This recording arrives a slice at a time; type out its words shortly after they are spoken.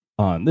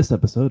On this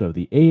episode of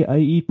the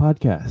AIE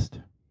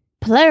Podcast,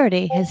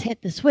 polarity has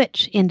hit the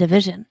switch in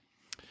division.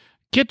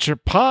 Get your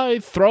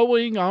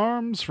pie-throwing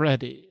arms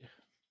ready.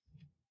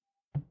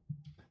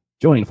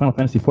 Join Final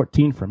Fantasy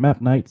XIV for map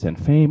nights and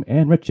fame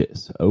and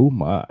riches. Oh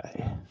my.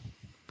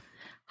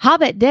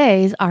 Hobbit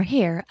days are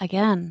here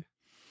again.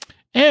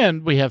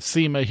 And we have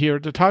Seema here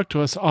to talk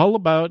to us all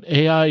about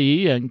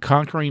AIE and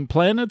conquering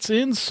planets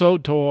in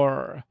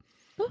SWTOR.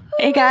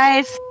 Hey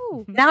guys,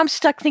 now I'm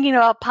stuck thinking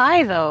about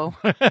pie though.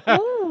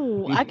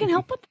 Oh, I can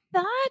help with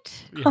that.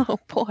 Yeah. Oh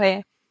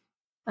boy.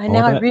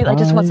 I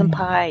just want some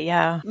pie,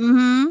 yeah.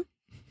 Mm-hmm.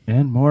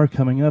 And more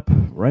coming up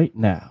right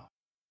now.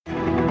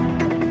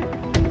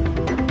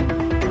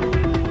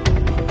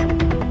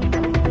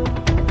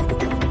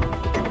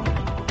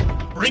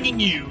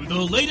 Bringing you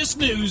the latest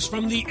news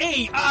from the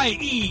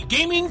AIE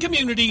gaming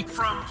community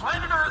from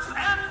planet Earth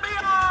and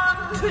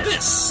beyond.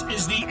 This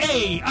is the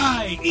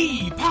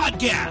AIE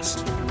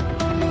Podcast.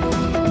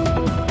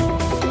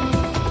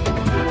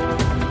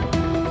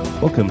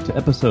 Welcome to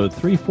episode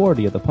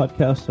 340 of the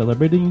podcast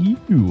celebrating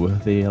you,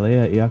 the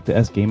Alea Iacta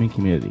S gaming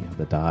community.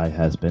 The Die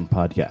Has Been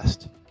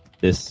podcast.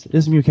 This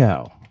is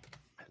Mew-Cow.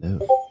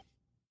 Hello.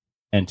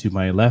 And to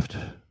my left,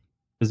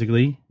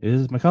 physically,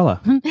 is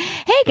Makala.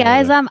 Hey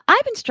guys,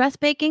 I've been stress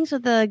baking, so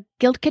the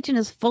guild kitchen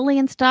is fully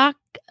in stock,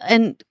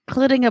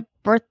 including a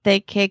birthday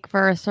cake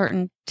for a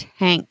certain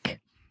tank.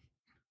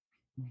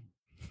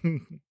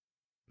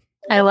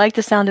 I like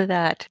the sound of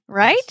that.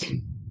 Right?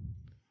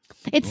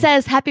 It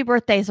says, happy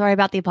birthday, sorry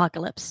about the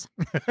apocalypse.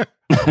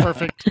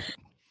 Perfect.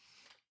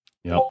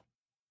 Yep.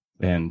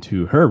 And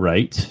to her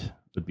right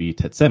would be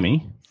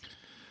Tetsemi.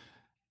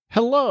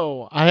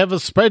 Hello. I have a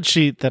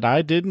spreadsheet that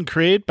I didn't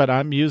create, but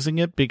I'm using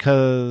it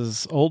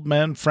because Old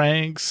Man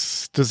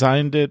Franks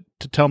designed it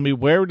to tell me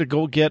where to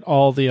go get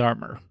all the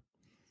armor.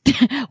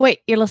 Wait,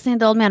 you're listening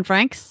to Old Man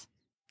Franks?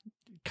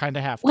 Kind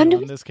of have to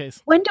in this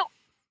case.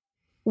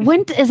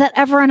 When is that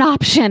ever an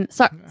option?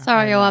 Sorry,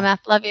 OMF.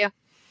 Love you.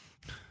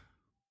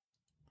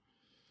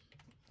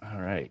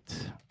 All right.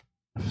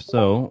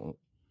 So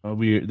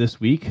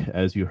this week,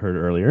 as you heard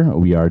earlier,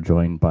 we are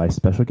joined by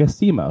special guest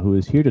Seema, who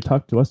is here to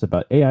talk to us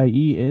about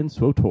AIE in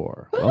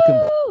SWTOR.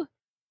 Welcome.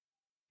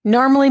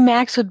 Normally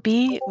Max would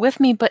be with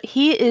me, but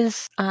he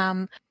is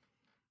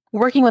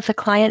working with a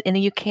client in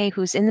the UK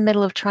who's in the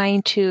middle of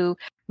trying to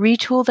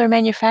retool their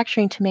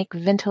manufacturing to make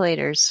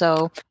ventilators.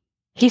 So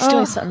he's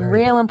doing something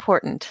real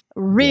important.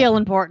 Real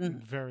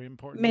important. Very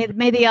important.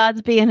 May the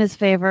odds be in his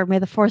favor. May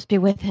the force be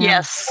with him.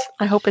 Yes.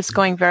 I hope it's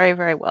going very,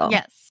 very well.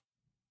 Yes.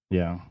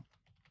 Yeah.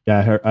 Yeah,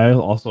 I heard. I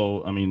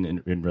also,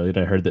 in Reddit,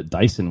 I heard that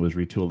Dyson was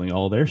retooling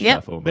all their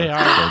stuff over. They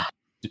are.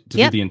 To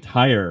do the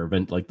entire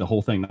event, like the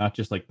whole thing, not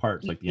just like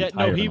parts, like the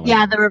entire.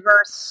 The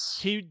reverse.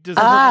 He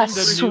designed a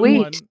sweet.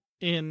 new one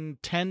in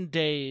 10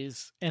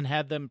 days and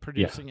had them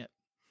producing it.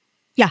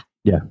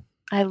 Yeah.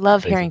 I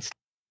love hearing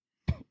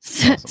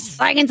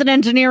Science and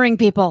engineering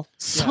people.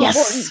 So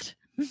yes.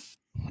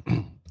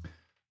 important.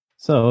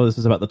 So this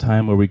is about the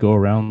time where we go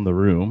around the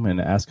room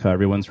and ask how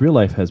everyone's real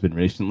life has been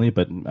recently,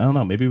 but I don't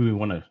know, maybe we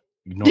want to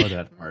ignore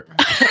that part.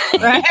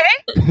 Right?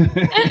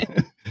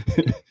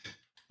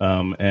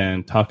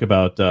 And talk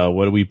about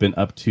what we've been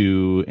up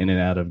to in and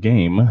out of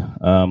game.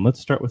 Let's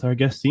start with our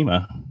guest,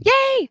 Seema.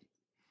 Yay!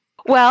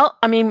 Well,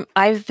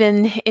 I've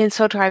been in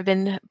SWTOR. I've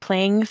been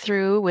playing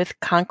through with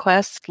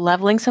Conquest,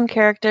 leveling some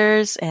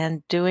characters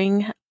and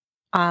doing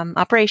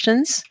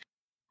operations.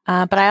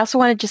 But I also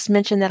want to just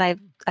mention that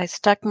I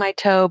stuck my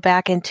toe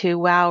back into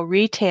WoW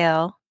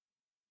retail,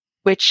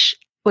 which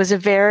was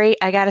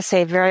very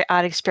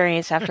odd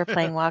experience after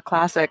playing WoW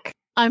Classic.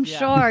 I'm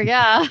sure,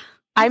 yeah.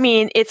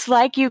 It's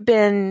like you've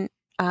been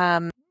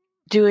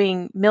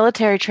doing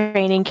military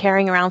training,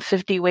 carrying around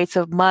 50 weights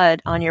of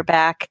mud on your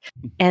back,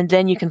 and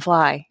then you can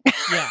fly.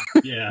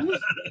 Yeah.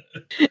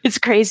 It's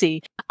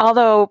crazy.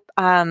 Although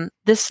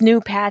this new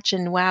patch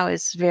in WoW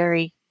is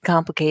very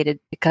complicated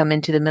to come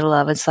into the middle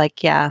of. It's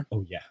like, yeah.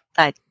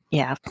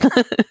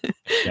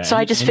 So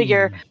I just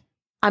figure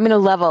I'm going to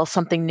level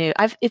something new.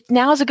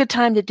 Now is a good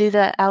time to do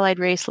the allied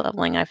race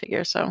leveling, I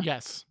figure. So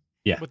yes.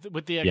 Yeah.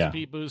 With the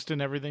XP boost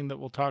and everything that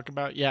we'll talk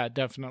about. Yeah,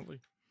 definitely.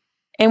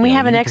 And we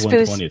have an X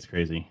boost. It's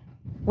crazy.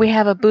 We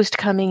have a boost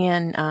coming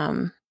in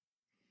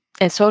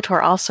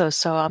SWTOR also.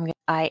 So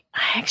I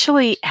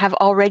actually have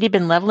already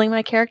been leveling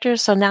my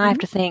characters. So now I have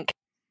to think,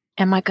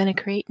 am I going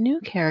to create new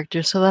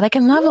characters so that I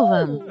can level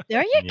them?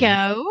 There you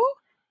go.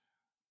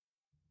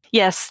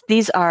 Yes,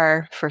 these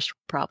are first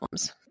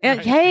problems.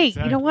 Hey,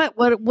 exactly. You know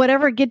what?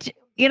 Whatever gets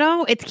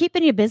you, it's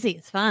keeping you busy.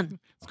 It's fun.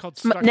 It's called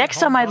Stuck Next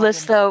at Home on my Problems.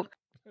 list, though,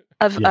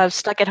 of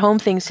stuck at home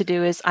things to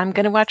do is I'm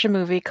going to watch a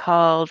movie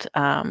called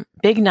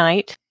Big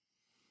Night,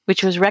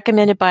 which was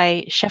recommended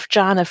by Chef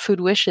John of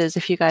Food Wishes,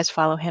 if you guys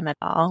follow him at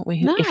all.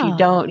 If you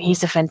don't,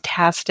 he's a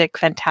fantastic,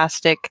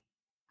 fantastic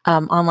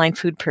online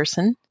food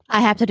person. I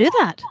have to do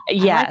that.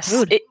 Yes. I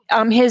like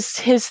food.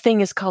 His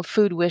thing is called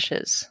Food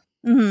Wishes.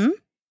 Mm-hmm.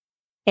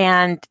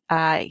 And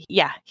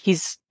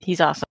he's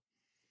awesome.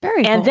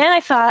 Very And cool. then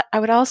I thought I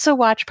would also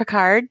watch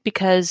Picard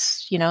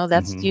because,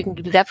 that's you can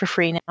do that for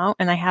free now.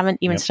 And I haven't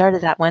even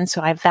started that one.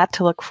 So I have that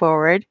to look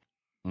forward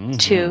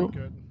to.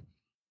 Good.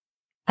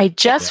 I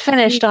just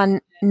finished on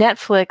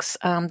Netflix,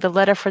 The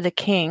Letter for the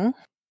King,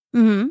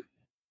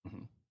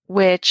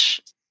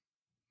 which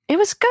it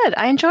was good.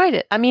 I enjoyed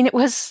it. I mean, it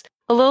was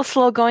a little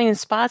slow going in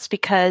spots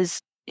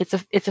because it's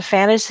a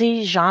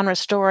fantasy genre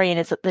story,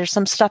 and there's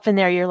some stuff in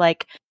there you're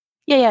like,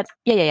 yeah,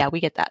 we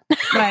get that.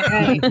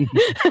 Right.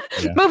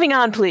 Moving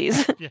on,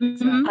 please. Yeah,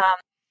 exactly.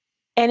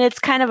 And it's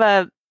kind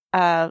of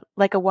a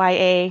like a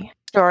YA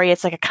story.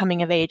 It's like a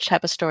coming of age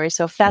type of story.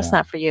 So if that's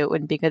not for you, it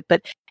wouldn't be good.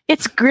 But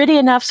it's gritty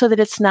enough so that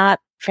it's not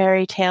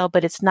fairy tale,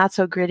 but it's not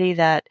so gritty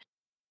that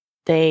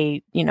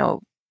they,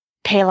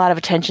 pay a lot of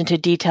attention to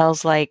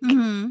details like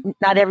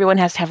not everyone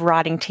has to have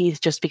rotting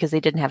teeth just because they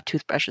didn't have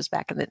toothbrushes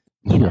back in the,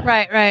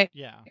 Right.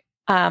 Yeah.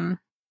 And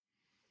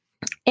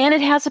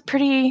it had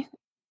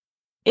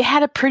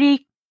a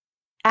pretty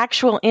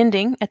actual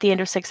ending at the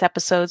end of 6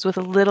 episodes with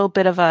a little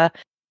bit of a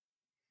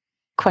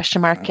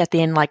question mark at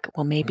the end, like,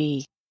 well,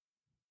 maybe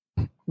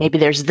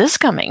there's this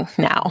coming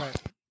now.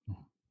 Right.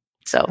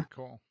 So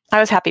Cool. I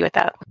was happy with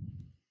that.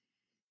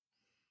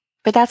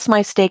 But that's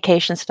my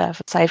staycation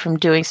stuff, aside from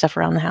doing stuff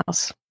around the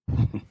house.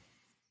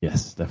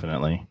 Yes,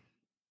 definitely.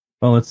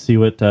 Well, let's see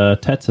what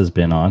Tets has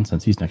been on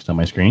since he's next on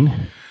my screen.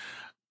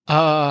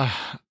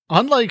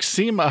 Unlike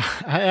Seema,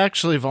 I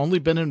actually have only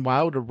been in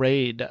WoW to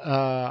raid.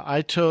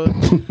 I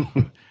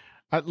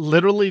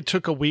literally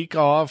took a week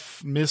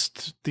off,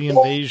 missed the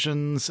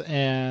invasions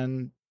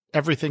and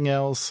everything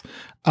else.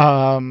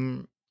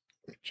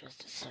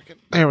 Just a second.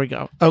 There we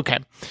go. Okay.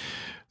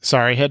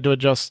 Sorry, had to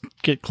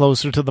get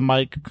closer to the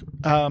mic.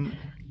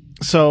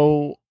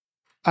 So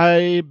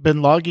I've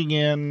been logging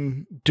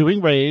in,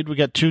 doing raid. We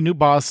got 2 new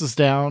bosses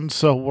down,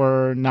 so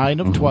we're 9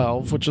 of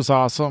 12, which is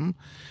awesome.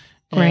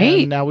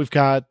 Great. And now we've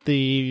got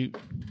the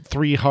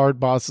 3 hard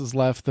bosses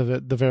left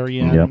at the very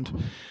end.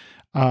 Yep.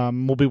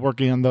 We'll be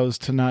working on those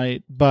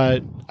tonight.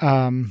 But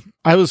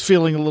I was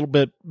feeling a little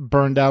bit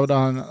burned out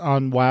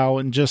on WoW,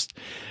 and just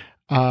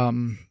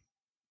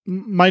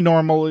my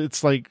normal,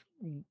 it's like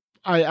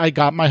I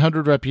got my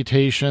 100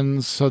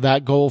 reputations, so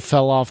that goal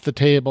fell off the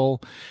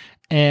table.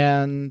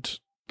 And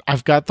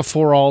I've got the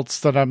 4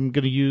 alts that I'm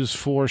going to use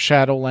for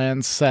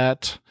Shadowlands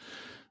set.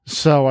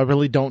 So I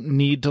really don't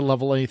need to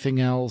level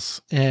anything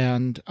else.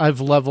 And I've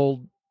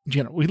leveled,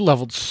 we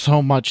leveled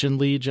so much in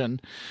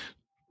Legion,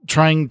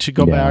 trying to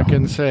go back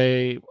and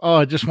say, oh,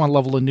 I just want to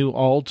level a new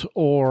alt,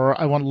 or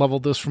I want to level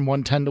this from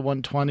 110 to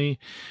 120.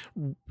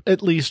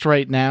 At least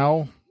right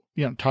now,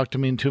 talk to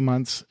me in 2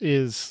 months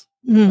is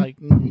like,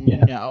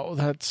 no,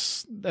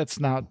 that's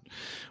not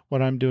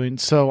what I'm doing.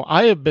 So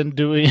I have been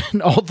doing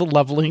all the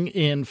leveling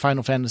in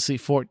Final Fantasy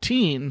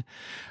 14.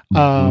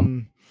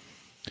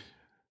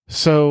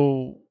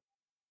 So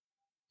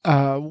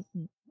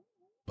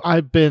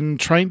I've been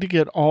trying to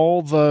get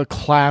all the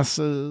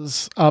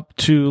classes up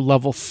to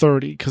level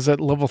 30, because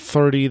at level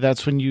 30,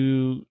 that's when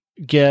you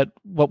get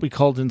what we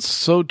called in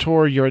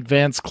SOTOR your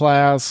advanced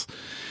class.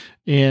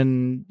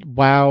 In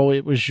WoW,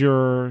 it was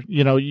your,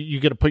 you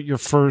get to put your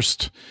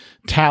first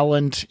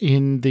talent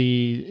in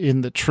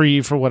the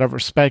tree for whatever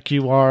spec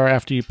you are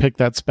after you pick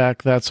that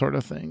spec, that sort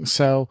of thing.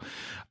 So,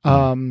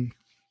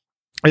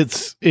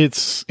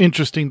 it's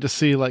interesting to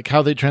see like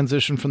how they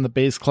transition from the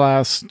base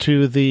class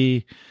to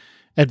the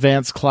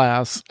advanced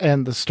class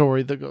and the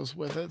story that goes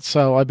with it.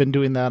 So I've been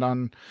doing that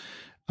on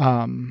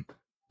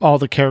all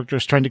the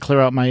characters, trying to clear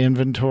out my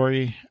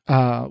inventory,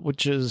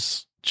 which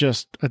is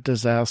just a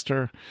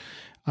disaster.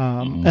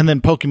 And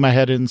then poking my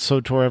head in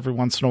SOTOR every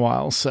once in a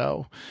while.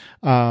 So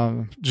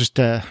just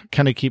to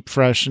kind of keep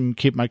fresh and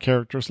keep my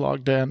characters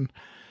logged in.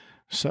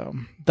 So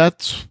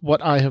that's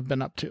what I have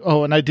been up to.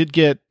 Oh, and I did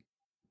get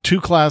 2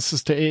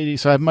 classes to 80.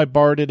 So I have my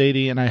Bard at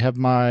 80 and I have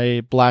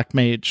my Black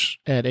Mage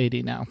at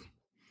 80 now.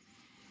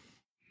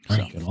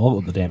 Get all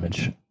of the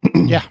damage.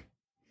 Yeah.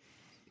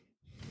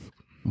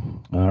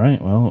 All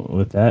right. Well,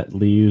 with that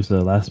leaves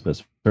the last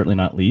but certainly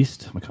not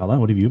least, Makala,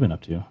 what have you been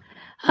up to?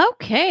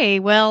 Okay.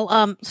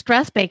 Well,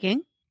 stress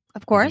baking,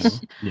 of course.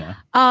 Yeah.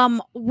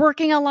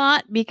 Working a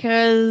lot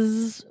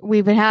because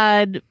we've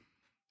had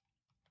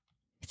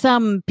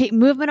some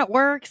movement at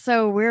work,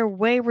 so we're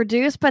way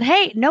reduced. But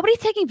hey, nobody's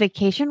taking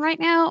vacation right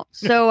now,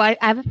 so I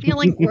have a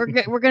feeling we're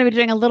going to be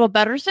doing a little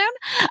better soon.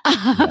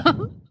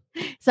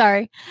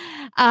 Sorry.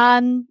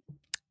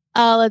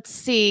 Let's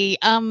see.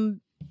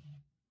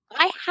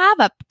 I have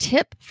a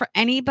tip for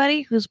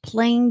anybody who's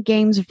playing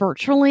games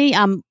virtually.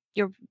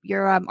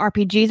 Your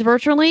RPGs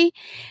virtually,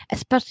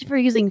 especially if you're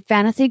using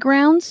Fantasy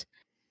Grounds.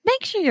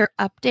 Make sure you're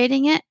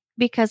updating it,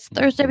 because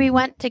Thursday we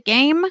went to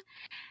game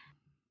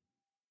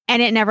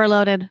and it never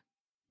loaded.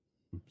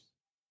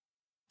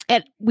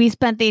 We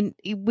spent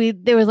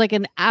there was like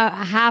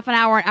half an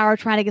hour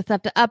trying to get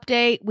stuff to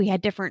update. We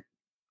had different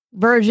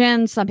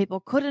versions. Some people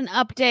couldn't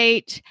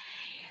update.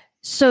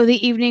 So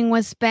the evening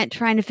was spent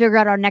trying to figure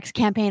out our next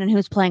campaign and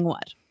who's playing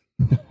what.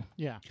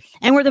 Yeah.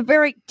 And we're the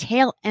very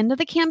tail end of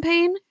the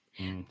campaign.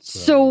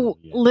 So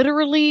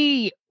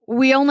literally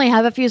we only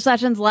have a few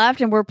sessions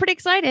left, and we're pretty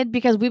excited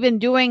because we've been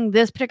doing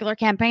this particular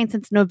campaign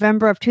since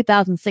November of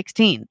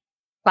 2016.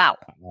 Wow.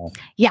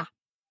 Yeah.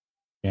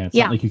 Yeah, it's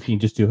not like you can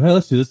just do, hey,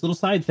 let's do this little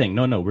side thing.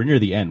 No, we're near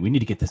the end. We need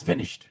to get this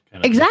finished.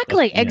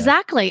 Exactly.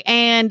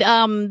 And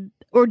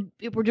we're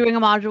doing a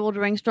module, we're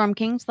doing Storm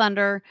King's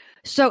Thunder.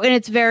 So, and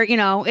it's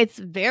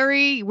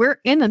very, we're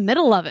in the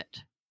middle of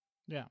it.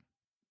 Yeah.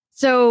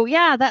 So,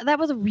 yeah, that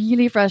was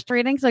really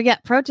frustrating. So, yeah,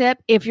 pro tip,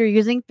 if you're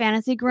using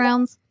Fantasy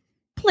Grounds,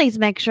 please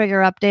make sure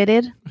you're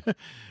updated.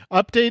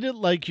 Update it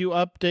like you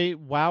update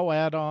WoW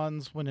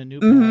add-ons when a new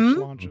patch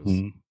launches.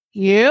 Mm-hmm.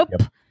 Yep.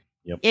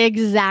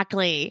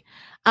 Exactly.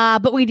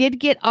 But we did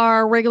get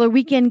our regular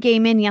weekend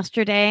game in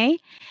yesterday.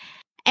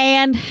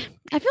 And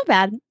I feel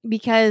bad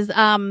because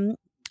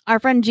our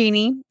friend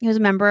Jeannie, who's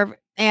a member of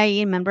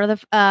AIE, member of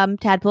the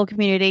Tadpole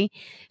community,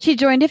 she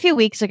joined a few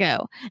weeks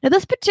ago. Now,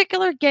 this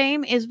particular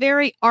game is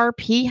very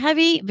RP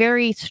heavy,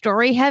 very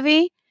story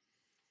heavy.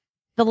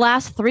 The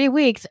last 3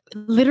 weeks,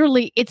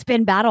 literally, it's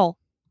been battle.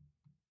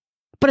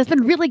 But it's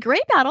been really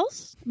great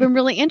battles. It's been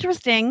really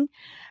interesting.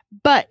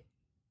 But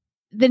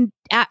then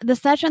the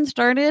session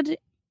started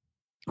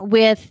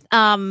with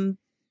our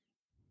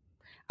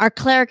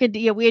cleric.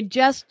 We had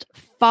just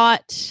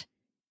fought.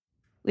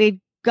 We'd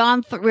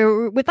gone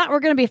through. We thought we were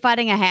going to be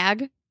fighting a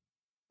hag.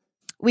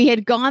 We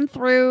had gone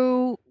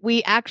through.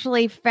 We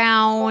actually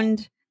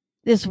found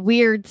this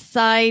weird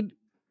side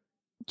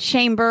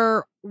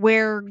chamber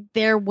where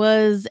there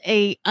was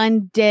a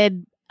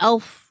undead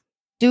elf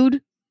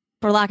dude,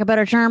 for lack of a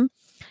better term,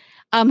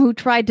 who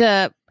tried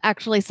to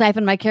actually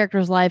siphon my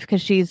character's life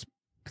because she's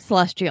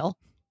celestial.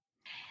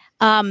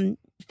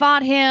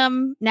 Fought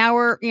him. Now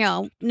we're,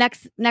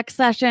 next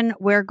session,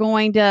 we're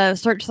going to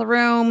search the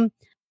room.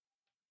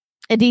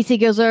 A DC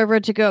goes over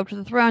to go up to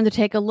the throne to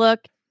take a look,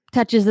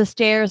 touches the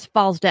stairs,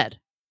 falls dead.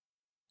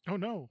 Oh,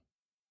 no.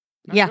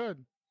 Not Yeah.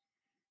 good.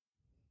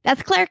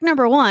 That's cleric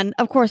number 1.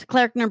 Of course,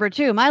 cleric number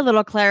 2, my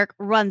little cleric,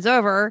 runs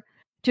over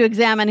to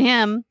examine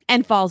him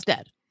and falls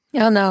dead.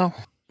 Oh, no.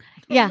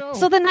 Yeah. no.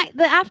 So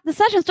the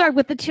session started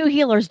with the 2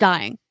 healers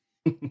dying.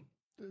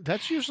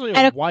 That's usually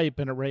And a wipe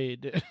in a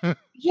raid.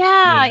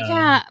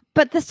 Yeah.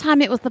 But this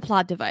time it was the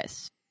plot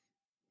device.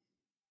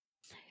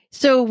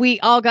 So we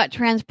all got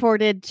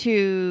transported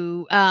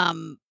to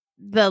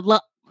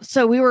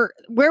so we were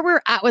where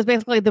we're at was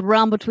basically the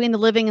realm between the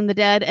living and the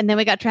dead, and then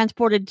we got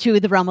transported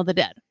to the realm of the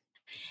dead,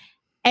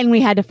 and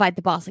we had to fight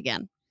the boss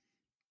again.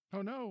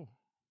 Oh no!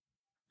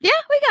 Yeah,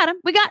 we got him.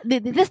 We got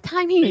this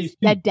time. He's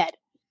dead.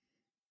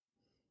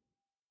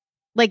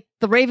 Like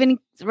the Raven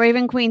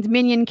Queen's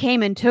minion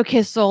came and took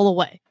his soul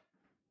away.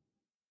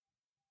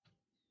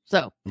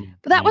 So,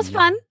 but that was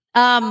fun.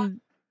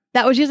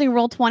 That was using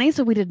Roll20,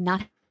 so we did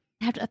not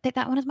have to update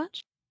that one as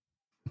much.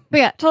 But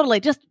yeah, totally.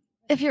 Just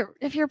if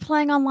you're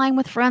playing online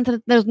with friends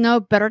and there's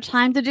no better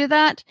time to do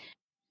that,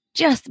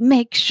 just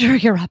make sure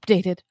you're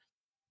updated.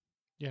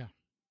 Yeah.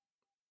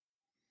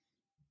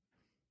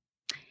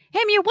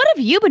 Hey, Mew, what have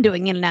you been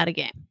doing in and out of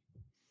game?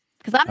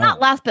 Because I'm not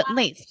last but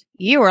least.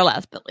 You were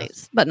last but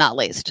least, but not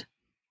least.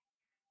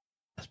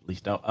 Last but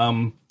least, no.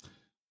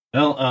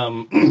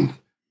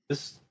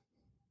 This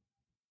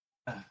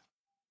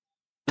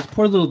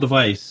poor little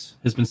device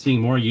has been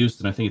seeing more use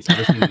than I think it's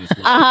ever seen in its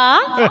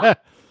life.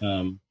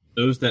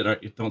 Those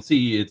that don't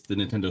see, it's the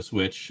Nintendo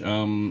Switch.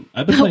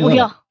 I've been playing a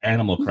lot of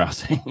Animal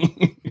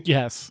Crossing.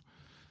 Yes.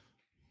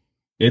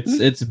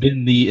 It's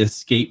been the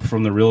escape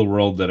from the real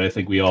world that I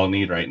think we all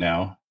need right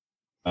now.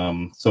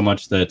 So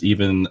much that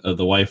even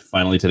the wife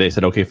finally today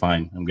said, "Okay,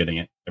 fine, I'm getting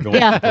it."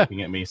 Everyone's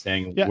looking at me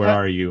saying, "Where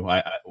are you?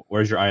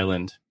 Where's your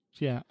island?"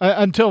 Yeah,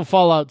 until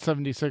Fallout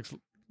 76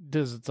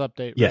 does its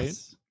update. Yes.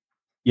 Right?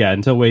 Yeah,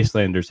 until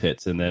Wastelanders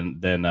hits, and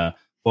then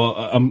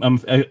I'm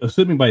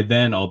assuming by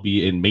then I'll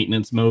be in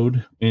maintenance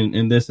mode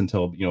in this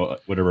until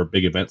whatever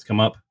big events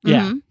come up.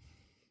 Yeah. Mm-hmm.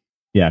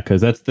 Yeah,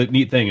 because that's the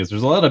neat thing is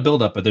there's a lot of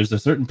build up, but there's a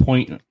certain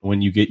point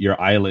when you get your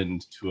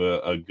island to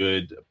a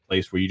good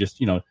place where you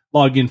just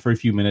log in for a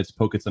few minutes,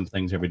 poke at some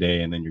things every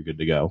day, and then you're good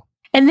to go.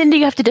 And then do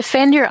you have to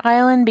defend your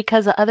island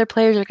because the other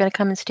players are going to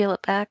come and steal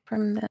it back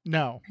from the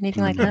No.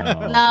 anything like that?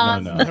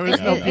 No. There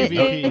is no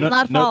PvP. It's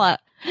not Fallout.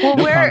 Well,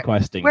 No where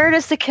conquesting.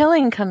 does the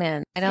killing come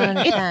in? I don't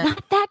It's understand.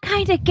 not that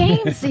kind of game,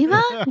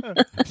 Seema.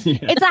 Yeah.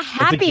 It's a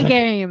happy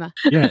game.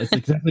 Yeah, it's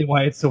exactly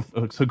why it's so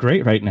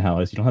great right now.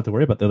 Is you don't have to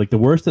worry about that. Like the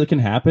worst that can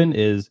happen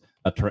is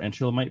a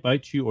tarantula might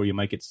bite you, or you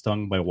might get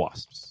stung by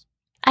wasps.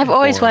 I've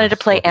always Or wanted to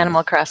play scorpions.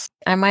 Animal Crossing.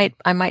 I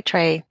might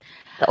try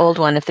the old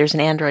one if there's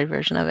an Android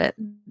version of it.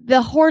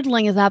 The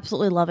Hordling is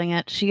absolutely loving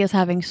it. She is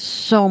having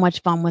so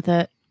much fun with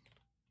it.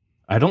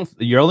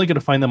 You're only going to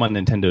find them on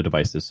Nintendo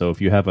devices. So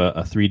if you have a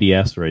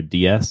 3DS or a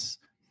DS,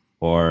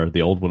 or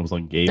the old one was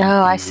on Game.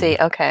 Oh, I see.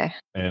 Okay.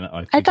 And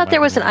I thought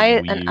there was an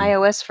Wii U.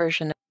 iOS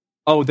version.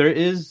 Oh, there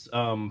is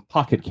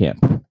Pocket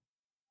Camp.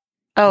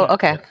 Oh,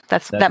 okay.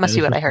 That must be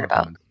is what for I heard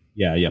about. smartphones.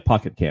 Yeah,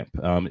 Pocket Camp.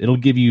 It'll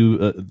give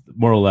you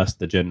more or less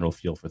the general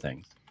feel for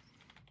things.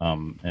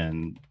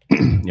 And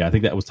yeah, I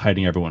think that was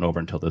tiding everyone over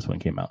until this one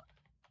came out.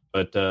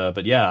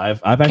 But yeah,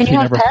 I've actually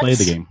have never pets? played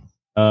the game.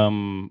 I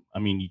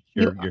mean,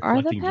 you're are the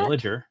collecting pet?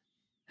 villager.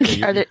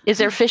 Is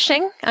there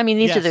fishing? I mean,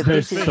 these Yes, are the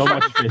There's pieces. so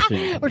much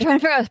fishing. We're trying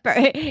to figure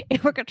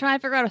out we're trying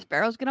to figure out if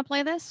Sparrow's going to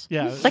play this.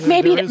 Yeah, Like there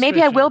maybe is I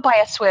fishing. will buy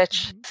a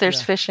Switch if there's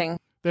Yeah. fishing.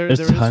 There's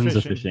There is tons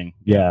of fishing.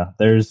 Yeah,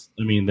 there's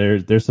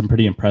some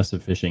pretty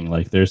impressive fishing.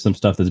 Like there's some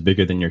stuff that's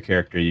bigger than your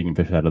character. You can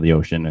fish out of the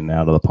ocean and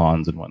out of the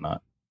ponds and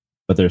whatnot.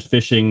 But there's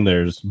fishing,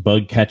 there's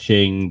bug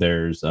catching,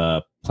 there's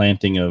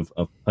planting of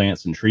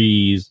plants and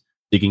trees,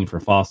 digging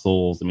for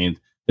fossils. I mean,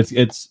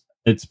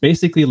 it's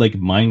basically like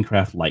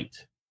Minecraft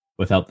Lite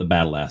without the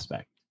battle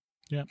aspect.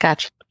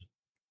 Gotcha.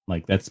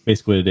 Like that's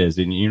basically what it is.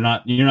 And you're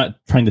not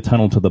trying to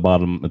tunnel to the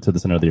bottom to the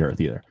center of the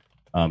earth either.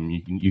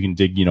 You can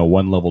dig,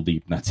 one level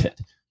deep and that's it.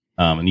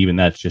 And even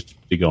that's just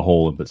dig a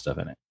hole and put stuff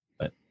in it.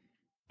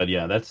 But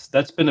yeah,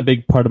 that's been a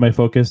big part of my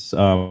focus.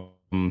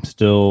 I'm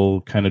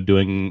still kind of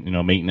doing,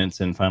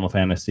 maintenance in Final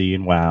Fantasy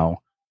and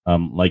WoW.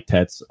 Like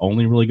Tet's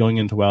only really going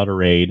into WoW to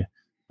raid.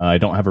 I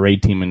don't have a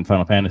raid team in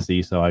Final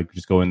Fantasy, so I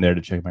just go in there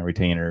to check my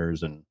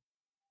retainers and,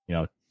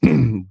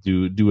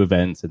 do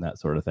events and that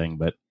sort of thing.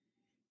 But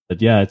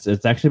yeah,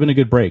 it's actually been a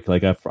good break.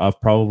 Like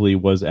I've probably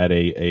was at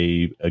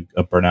a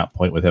burnout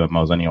point with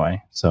MMOs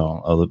anyway.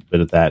 So a little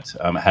bit of that.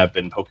 I have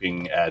been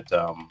poking at.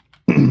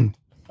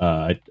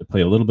 I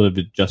play a little bit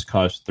of Just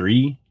Cause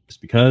 3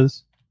 just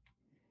because.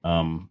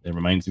 It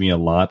reminds me a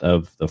lot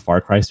of the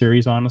Far Cry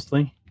series,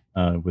 honestly.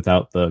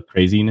 Without the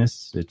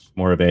craziness, it's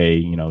more of a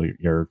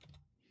you're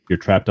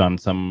trapped on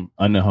some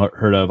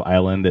unheard of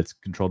island that's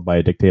controlled by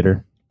a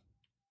dictator.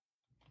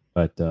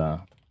 But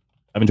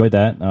I've enjoyed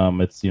that.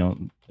 It's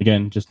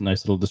again just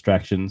nice little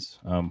distractions.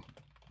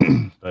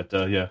 But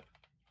yeah,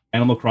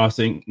 Animal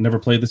Crossing, never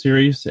played the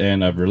series,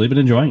 and I've really been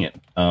enjoying it.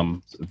 I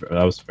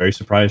was very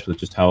surprised with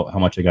just how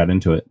much I got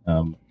into it.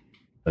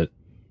 But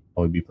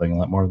I'll be playing a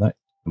lot more of that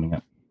coming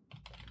up.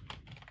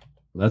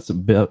 That's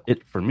about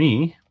it for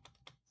me.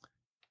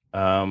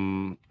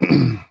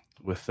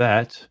 With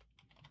that,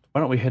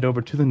 why don't we head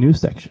over to the news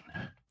section?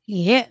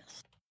 Yes.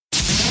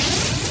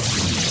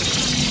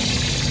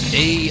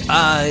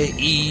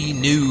 AIE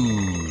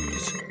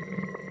News.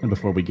 And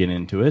before we get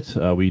into it,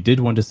 we did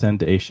want to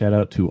send a shout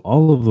out to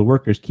all of the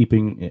workers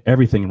keeping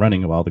everything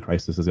running while the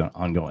crisis is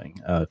ongoing.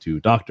 To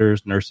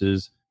doctors,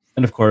 nurses,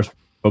 and of course,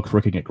 folks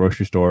working at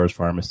grocery stores,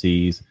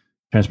 pharmacies,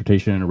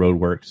 transportation and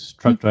roadworks,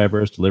 truck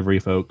drivers, delivery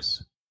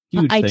folks.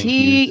 Huge IT. thank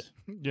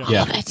yous. All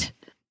of it.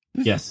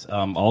 Yes,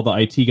 all the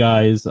IT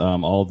guys,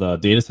 all the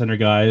data center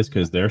guys,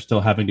 because they're still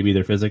having to be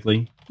there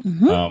physically.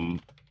 Mhm.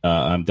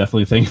 I'm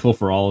definitely thankful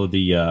for all of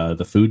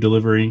the food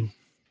delivery,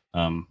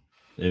 and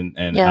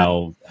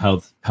Yeah.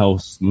 how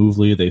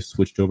smoothly they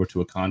switched over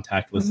to a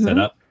contactless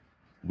setup.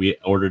 We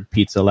ordered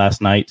pizza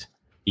last night.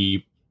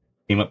 He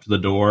came up to the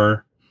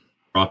door,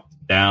 dropped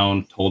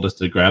down, told us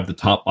to grab the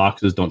top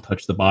boxes, don't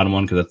touch the bottom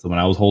one because that's the one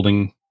I was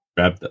holding.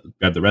 Grabbed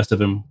the rest of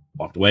him,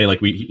 walked away. Like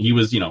he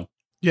was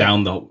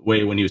down the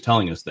way when he was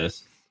telling us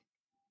this.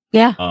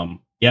 Yeah.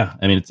 Yeah.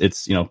 I mean,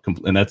 it's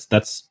and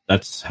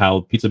that's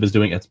how Pizza is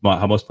doing. It's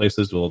how most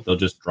places they'll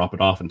just drop it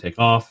off and take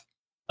off.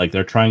 Like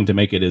they're trying to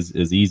make it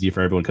as easy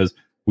for everyone because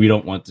we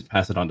don't want to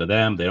pass it on to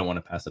them. They don't want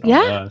to pass it on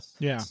to us.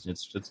 Yeah.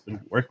 It's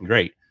been working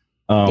great.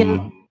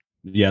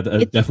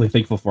 Definitely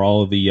thankful for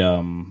all of the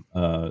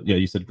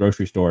you said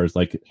grocery stores.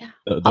 Like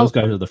those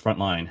guys are the front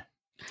line.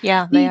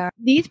 Yeah, they are.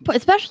 These,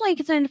 especially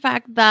considering the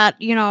fact that,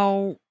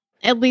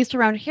 at least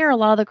around here, a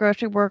lot of the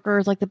grocery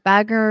workers, like the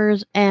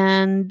baggers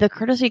and the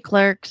courtesy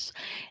clerks,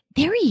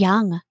 they're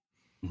young.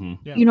 Mm-hmm.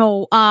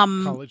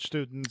 Yeah. College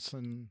students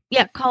and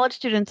College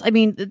students. I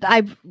mean,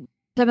 some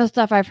of the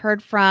stuff I've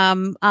heard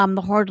from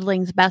the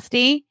Hordling's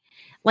bestie,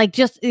 like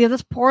just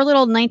this poor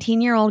little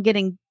 19-year-old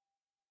getting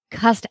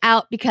cussed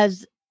out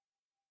because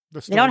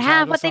they don't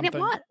have what they didn't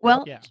want.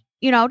 Well, just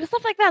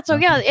stuff like that. So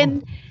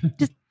and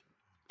just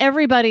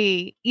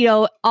everybody,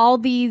 all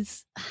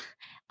these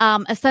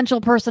essential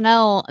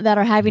personnel that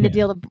are having to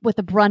deal with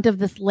the brunt of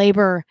this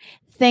labor.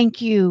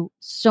 Thank you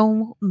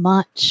so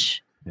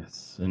much.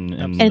 Yes, and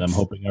I'm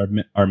hoping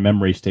our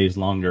memory stays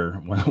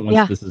longer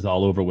once this is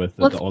all over with.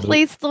 Let's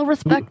please still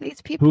respect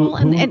these people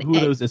who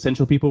those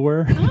essential people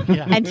were,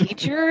 and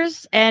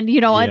teachers, and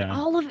and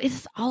all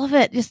of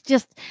it.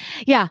 Just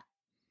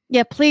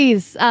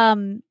please.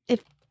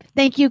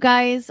 Thank you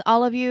guys,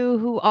 all of you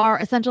who are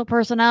essential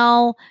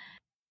personnel.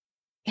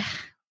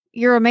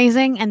 You're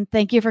amazing, and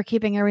thank you for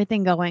keeping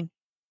everything going.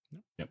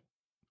 Yep.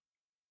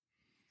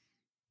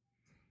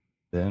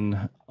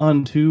 Then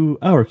on to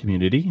our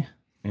community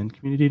and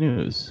community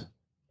news.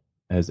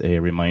 As a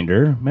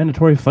reminder,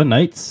 mandatory fun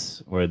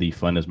nights, where the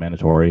fun is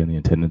mandatory and the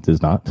attendance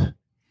is not.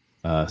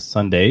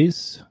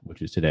 Sundays,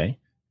 which is today,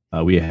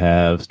 we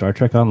have Star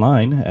Trek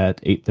Online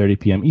at 8:30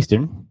 p.m.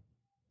 Eastern.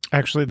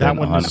 Actually, that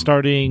one is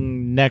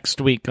starting next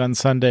week on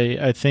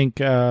Sunday. I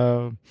think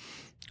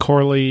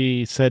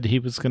Corley said he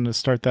was going to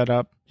start that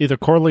up. Either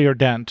Corley or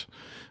Dent.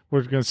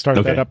 We're going to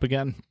start that up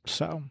again.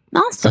 So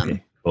awesome.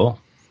 Okay, cool.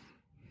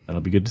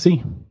 That'll be good to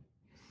see.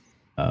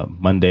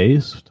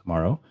 Mondays,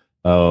 tomorrow,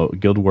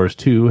 Guild Wars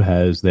 2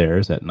 has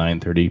theirs at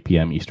 9:30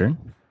 p.m.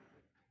 Eastern.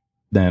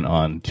 Then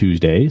on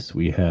Tuesdays,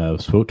 we have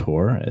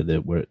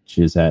SWTOR, which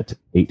is at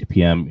 8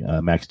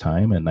 p.m. Max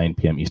time and 9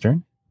 p.m.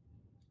 Eastern.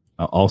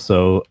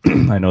 Also,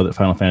 I know that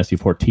Final Fantasy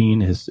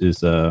 14 is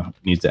needs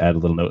to add a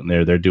little note in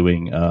there. They're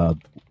doing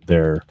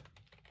their,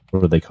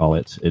 what do they call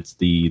it? It's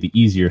the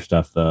easier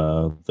stuff,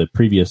 the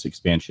previous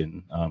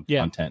expansion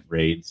content,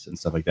 raids, and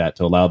stuff like that,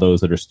 to allow those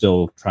that are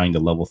still trying to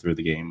level through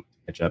the game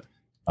catch up,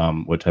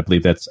 which I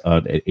believe that's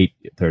at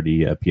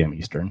 8:30 p.m.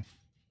 Eastern.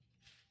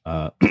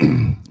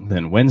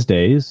 Then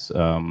Wednesdays,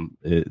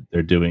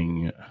 they're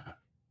doing,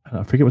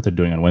 I forget what they're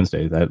doing on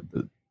Wednesday.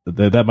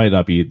 That might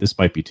not be, this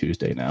might be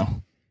Tuesday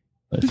now.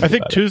 I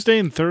think Tuesday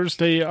and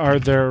Thursday are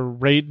their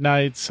raid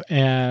nights,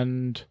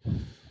 and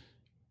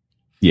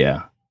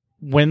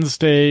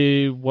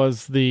Wednesday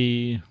was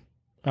the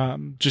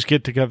just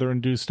get together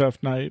and do stuff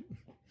night.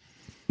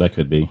 That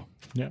could be.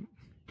 Yeah.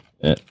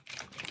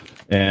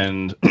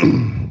 And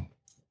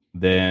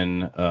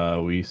then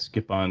we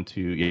skip on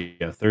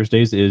to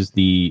Thursdays is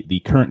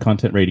the current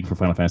content rating for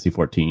Final Fantasy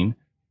 14.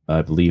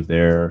 I believe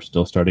they're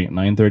still starting at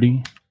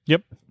 9:30.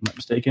 Yep, if I'm not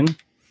mistaken.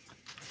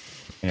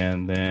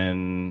 And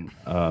then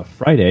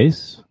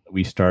Fridays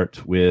we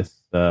start with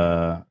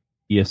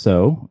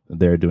ESO.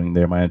 They're doing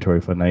their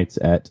mandatory fun nights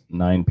at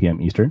 9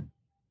 p.m. Eastern.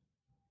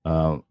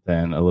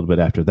 Then a little bit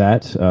after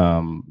that,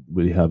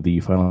 we have the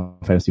Final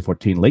Fantasy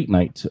 14 late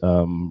night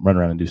run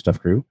around and do stuff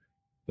crew.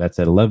 That's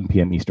at 11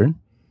 p.m. Eastern.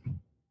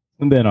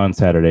 And then on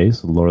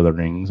Saturdays, Lord of the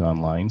Rings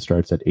Online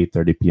starts at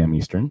 8:30 p.m.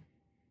 Eastern,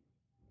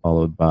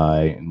 followed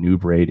by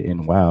Noob Raid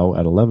in WoW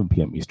at 11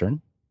 p.m.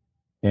 Eastern.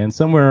 And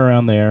somewhere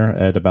around there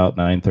at about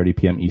 9:30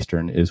 p.m.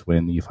 Eastern is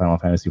when the Final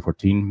Fantasy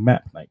 14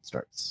 map night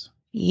starts.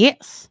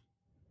 Yes.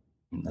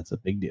 And that's a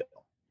big deal.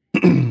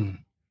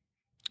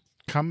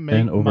 Come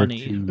make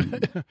money.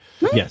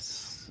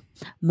 Yes.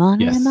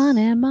 Money, Yes.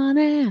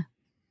 money.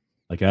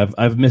 Like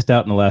I've missed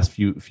out in the last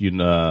few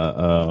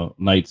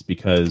nights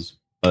because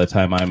by the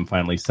time I'm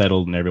finally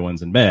settled and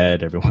everyone's in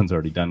bed, everyone's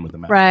already done with the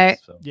map. Right.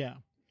 So, Yeah.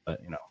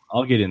 But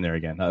I'll get in there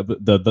again.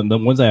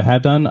 The ones I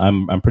have done,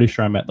 I'm pretty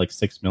sure I'm at like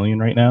 6 million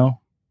right now.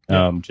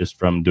 Just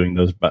from doing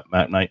those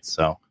map nights.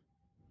 So,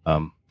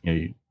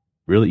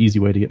 really easy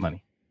way to get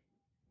money.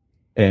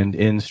 And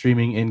in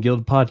streaming in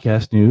Guild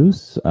podcast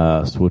news,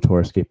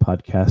 SWTOR Escape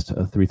Podcast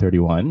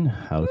 331,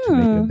 how to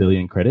make 1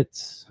 billion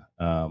credits.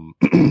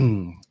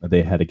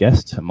 They had a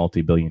guest, a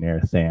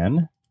multi-billionaire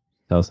Than,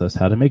 tells us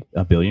how to make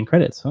 1 billion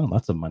credits. Oh,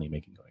 lots of money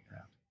making going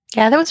around.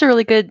 Yeah, that was a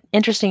really good,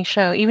 interesting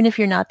show, even if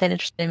you're not that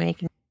interested in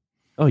making.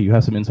 Oh, you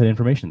have some inside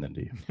information then,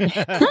 do you? I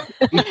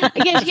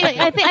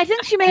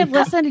think she may have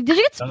listened. Did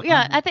you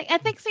get? I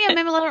think Sam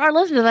may have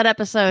listened to that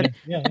episode.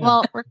 Yeah.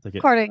 Well, we're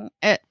recording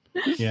it.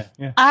 Yeah.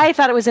 I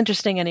thought it was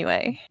interesting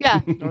anyway.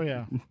 Yeah. Oh,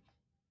 yeah.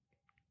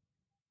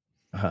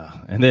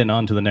 And then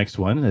on to the next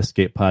one,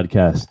 Escape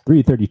Podcast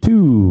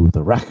 332,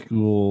 the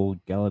Rackul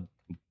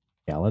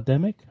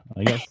Galademic,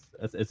 I guess.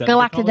 Is that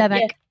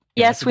Galactademic.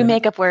 Yes, we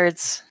make up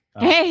words.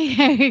 Hey.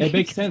 It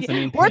makes sense. I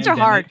mean, words are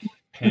hard.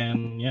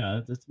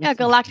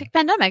 Galactic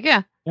pandemic.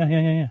 Yeah.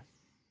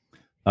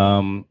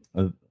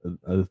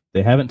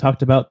 They haven't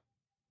talked about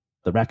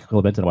the Rackul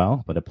event in a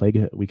while, but a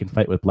plague we can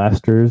fight with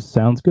blasters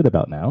sounds good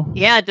about now.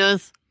 Yeah, it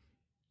does.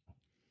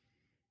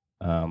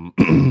 So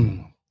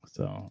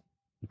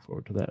look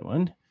forward to that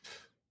one.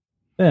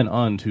 Then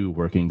on to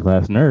Working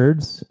Class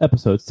Nerds,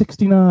 episode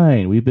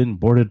 69. We've been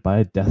boarded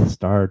by Death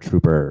Star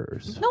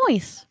troopers.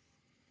 Nice.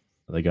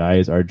 The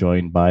guys are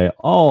joined by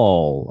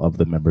all of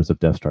the members of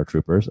Death Star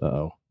Troopers.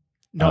 Uh-oh.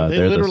 No,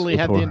 they literally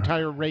had the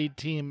entire raid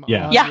team on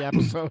the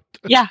episode.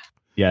 Yeah,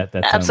 that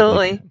sounds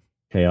absolutely. like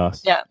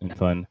chaos and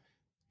fun.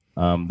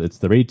 It's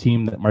the raid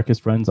team that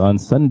Marcus runs on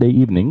Sunday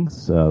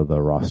evenings.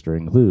 The roster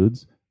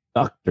includes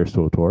Dr.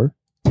 SWTOR,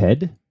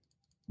 Ted,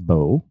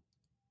 Bo,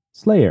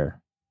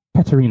 Slayer,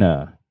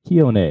 Katarina,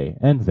 Kione,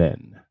 and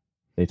Ven.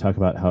 They talk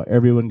about how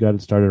everyone got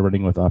it started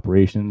running with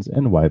operations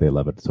and why they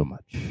love it so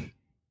much.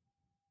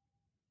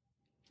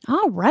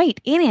 All right.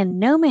 In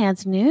No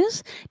Man's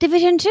news,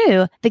 Division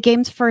 2, the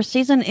game's first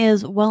season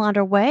is well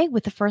underway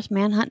with the first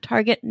manhunt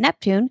target,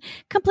 Neptune,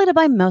 completed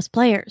by most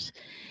players.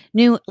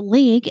 New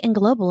League and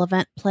Global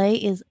event play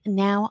is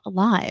now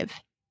live.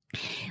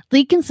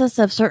 League consists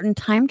of certain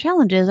time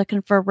challenges that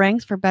confer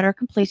ranks for better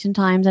completion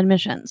times and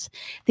missions.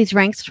 These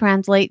ranks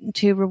translate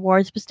into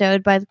rewards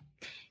bestowed by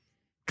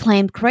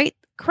claimed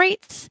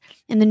crates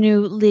in the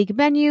new League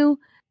menu,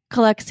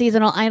 collect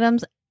seasonal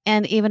items,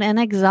 and even an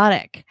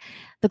exotic.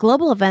 The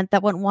global event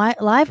that went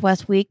live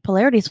last week,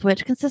 Polarity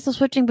Switch, consists of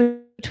switching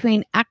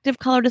between active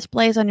color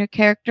displays on your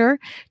character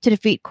to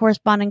defeat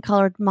corresponding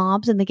colored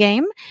mobs in the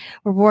game.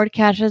 Reward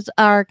caches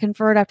are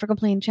conferred after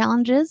completing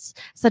challenges,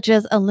 such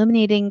as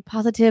eliminating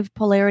positive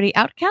polarity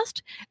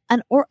outcast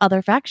or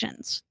other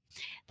factions.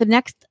 The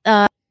next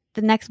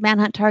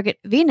manhunt target,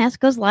 Venus,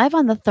 goes live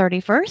on the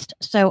 31st,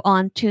 so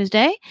on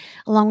Tuesday,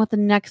 along with the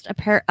next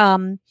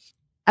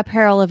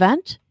apparel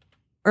event.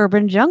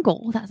 Urban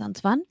Jungle. That sounds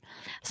fun.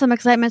 Some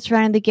excitement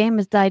surrounding the game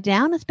has died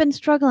down. It's been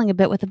struggling a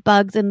bit with the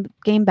bugs and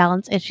game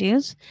balance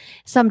issues,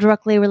 some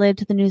directly related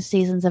to the new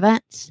season's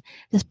events.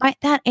 Despite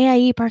that,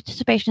 AIE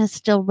participation is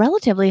still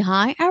relatively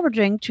high,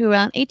 averaging to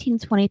around 18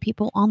 to 20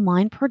 people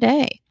online per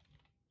day.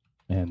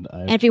 And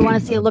if you want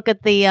to see a look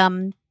at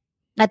the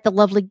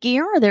lovely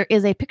gear, there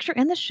is a picture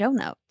in the show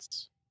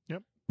notes.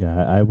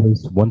 Yeah, I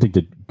was wanting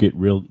to get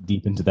real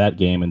deep into that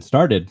game and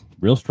started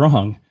real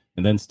strong,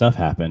 and then stuff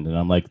happened, and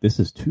I'm like, this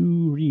is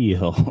too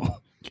real.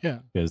 Yeah.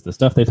 Because the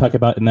stuff they talk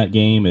about in that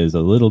game is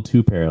a little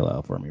too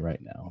parallel for me right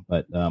now.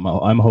 But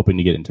I'm hoping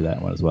to get into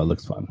that one as well. It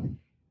looks fun.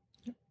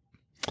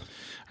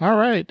 All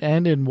right.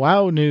 And in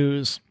WoW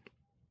news,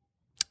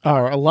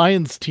 our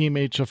Alliance team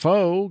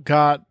HFO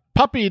got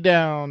Puppy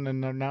down,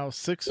 and they're now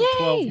 6 of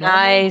 12. Normal.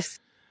 Nice.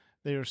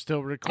 They are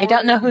still recording. I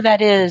don't know who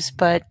that is,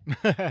 but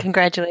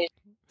congratulations.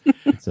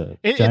 It's a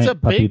it's a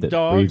puppy big that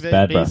dog breathes that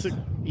bad breath.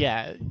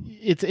 yeah,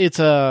 it's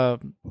a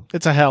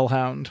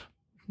hellhound.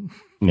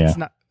 Yeah,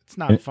 it's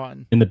not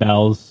fun. In the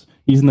bowels,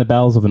 he's in the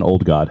bowels of an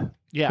old god.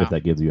 Yeah, if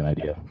that gives you an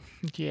idea.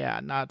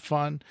 Yeah, not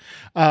fun.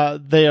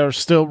 They are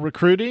still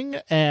recruiting,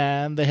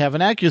 and they have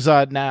an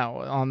Accuzod now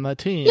on the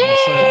team.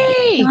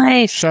 Yay! So,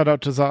 nice. Shout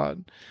out to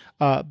Zod.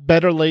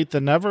 Better late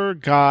than never.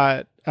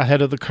 Got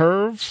ahead of the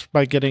curve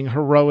by getting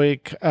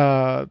heroic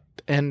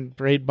and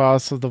raid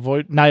boss of the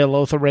Void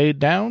Nyalotha raid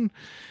down.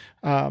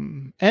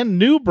 And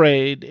New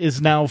Braid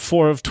is now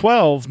 4 of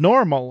 12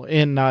 normal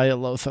in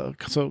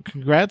Nyalotha. So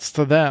congrats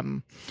to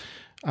them.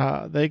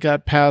 They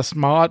got past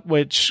Mott,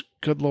 which,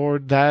 good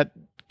lord, that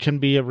can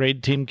be a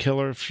raid team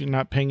killer if you're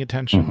not paying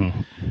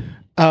attention.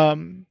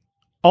 Mm-hmm.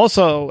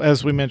 Also,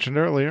 as we mentioned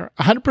earlier,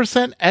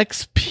 100%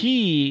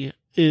 XP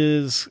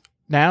is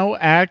now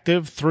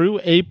active through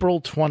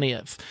April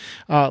 20th.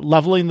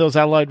 Leveling those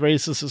allied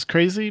races is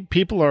crazy.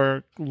 People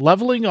are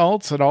leveling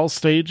alts at all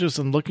stages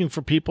and looking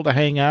for people to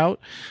hang out.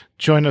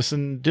 Join us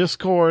in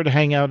Discord,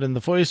 hang out in the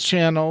voice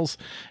channels,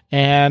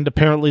 and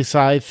apparently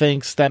Sai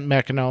thinks that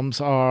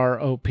mechanomes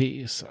are OP.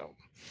 So,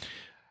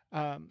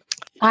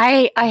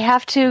 I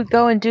have to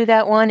go and do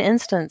that one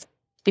instance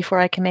before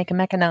I can make a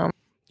mechanome.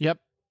 Yep.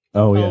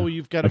 Oh, yeah. Oh,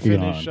 you've got to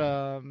finish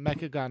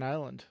Mechagon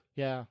Island.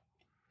 Yeah.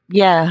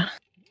 Yeah.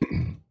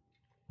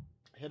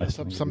 Hit us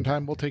up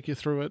sometime. We'll take you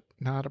through it.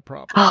 Not a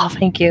problem. Oh,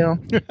 thank you.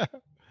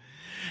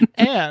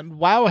 And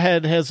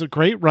Wowhead has a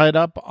great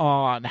write-up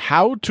on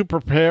how to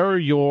prepare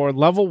your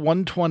level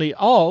 120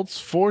 alts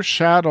for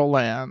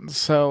Shadowlands.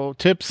 So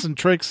tips and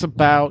tricks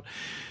about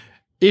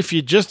if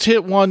you just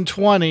hit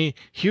 120,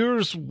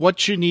 here's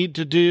what you need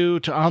to do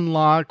to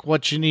unlock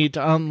what you need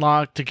to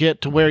unlock to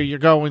get to where you're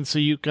going so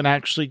you can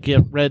actually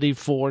get ready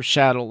for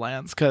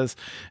Shadowlands. Because,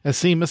 as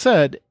Seema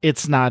said,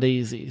 it's not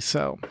easy.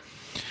 So...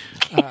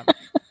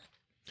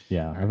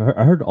 yeah,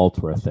 I heard alts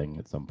were a thing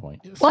at some point.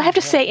 Well, I have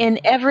to say, in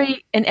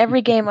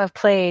every game I've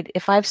played,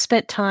 if I've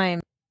spent time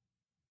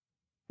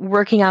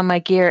working on my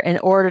gear in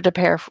order to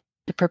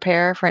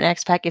prepare for an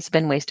X pack, it's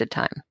been wasted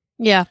time.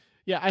 Yeah.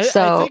 Yeah, I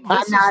think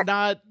this is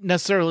not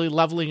necessarily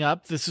leveling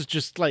up. This is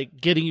just like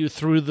getting you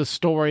through the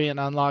story and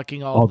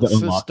unlocking all the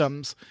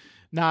systems,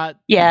 not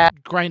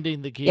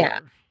grinding the gear. Yeah.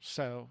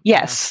 So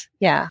yes,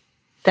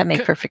 that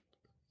makes perfect.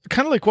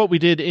 Kind of like what we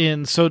did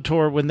in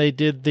SOTOR when they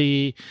did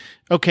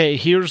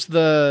here's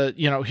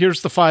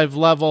the 5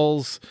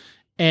 levels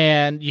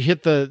and you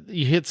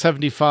hit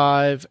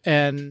 75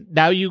 and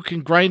now you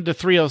can grind to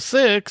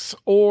 306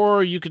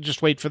 or you could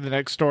just wait for the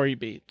next story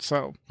beat.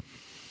 So,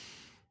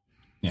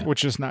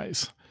 which is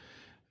nice.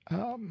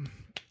 All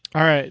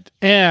right.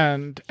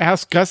 And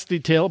ask Gus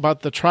Detail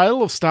about the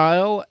Trial of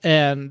Style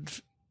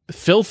and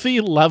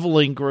filthy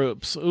leveling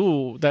groups.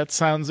 Ooh, that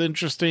sounds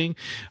interesting.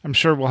 I'm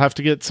sure we'll have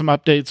to get some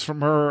updates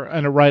from her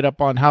and a write-up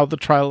on how the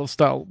Trial of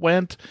Style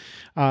went.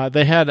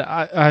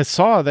 I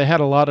saw they had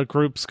a lot of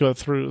groups go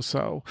through,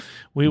 so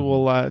we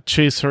will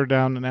chase her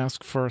down and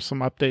ask for some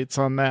updates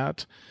on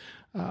that.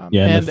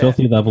 And the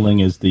filthy leveling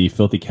is the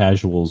Filthy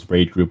Casuals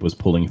raid group was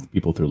pulling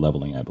people through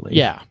leveling, I believe.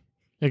 Yeah,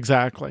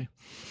 exactly.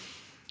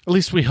 At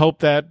least we hope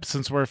that,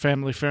 since we're a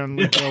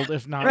family-friendly build.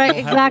 If not, right?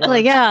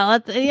 Exactly.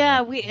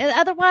 Yeah. We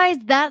otherwise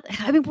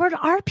we're an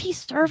RP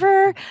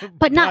server,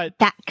 but not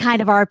that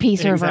kind of RP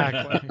server.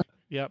 Exactly.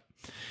 Yep.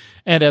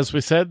 And as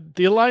we said,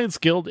 the Alliance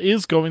Guild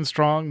is going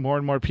strong. More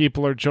and more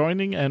people are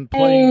joining and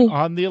playing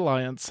on the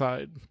Alliance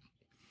side.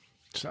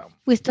 So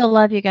we still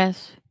love you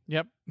guys.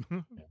 Yep.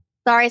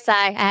 Sorry,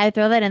 Sai. I had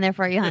to throw that in there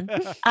for you, hon.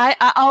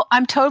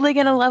 I'm totally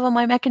gonna level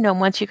my mechanome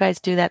once you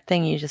guys do that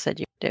thing you just said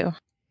you do.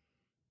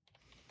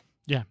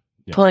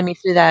 Yeah. Pulling me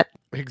through that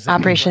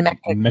Operation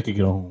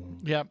Mechagone.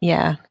 Yep.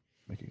 Yeah.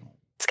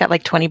 It's got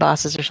like 20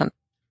 bosses or something.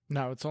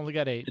 No, it's only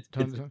got 8.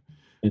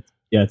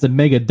 It's a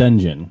mega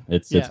dungeon.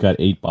 It's got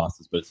 8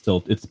 bosses, but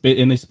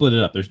and they split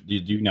it up. You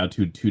do now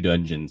two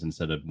dungeons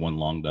instead of one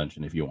long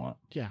dungeon if you want.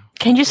 Yeah.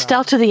 Can you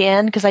stealth to the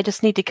end? Because I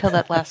just need to kill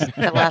that last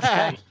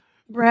guy.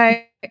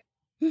 Right.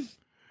 I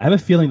have a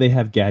feeling they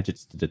have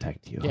gadgets to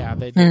detect you. Yeah,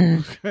 they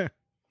do.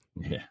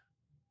 Yeah.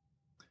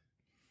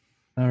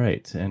 All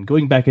right, and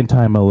going back in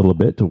time a little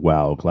bit to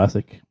WoW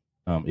Classic,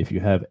 If you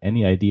have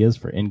any ideas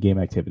for in-game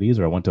activities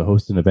or want to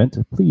host an event,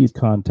 please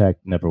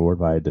contact Neverward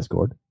via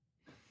Discord.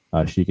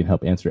 She can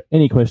help answer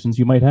any questions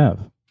you might have.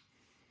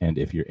 And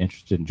if you're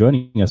interested in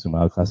joining us in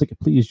WoW Classic,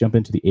 please jump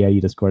into the AIE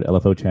Discord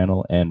LFO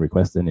channel and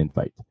request an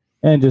invite.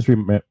 And just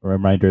a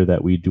reminder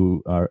that we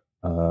do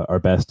our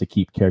best to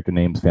keep character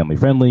names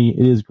family-friendly.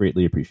 It is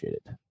greatly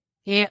appreciated.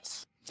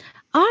 Yes.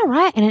 All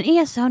right, and in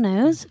ESO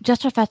news,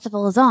 Jester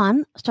Festival is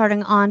on,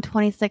 starting on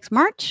 26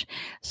 March.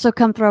 So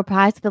come throw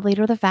pies to the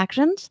leader of the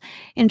factions.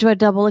 Enjoy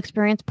double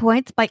experience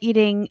points by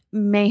eating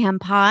mayhem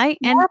pie.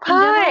 More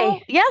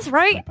pie! Yes,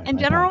 right. In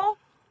general,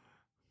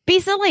 be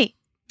silly.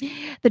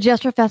 The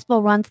Jester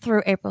Festival runs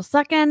through April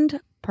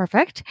 2nd.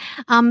 Perfect.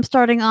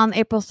 Starting on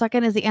April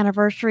 2nd is the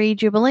anniversary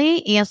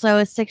jubilee. ESO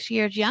is 6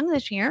 years young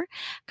this year.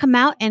 Come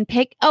out and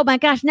pick. Oh my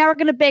gosh, now we're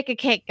going to bake a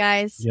cake,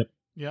 guys. Yep.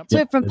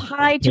 So from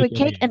pie to a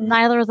cake, and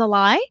neither is a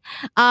lie.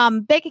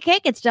 Bake a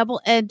cake,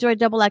 enjoy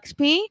double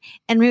XP,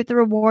 and reap the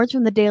rewards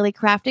from the daily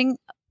crafting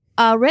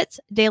writs,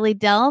 daily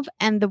delve,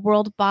 and the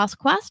world boss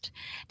quest,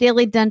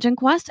 daily dungeon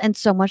quest, and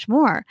so much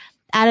more.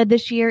 Added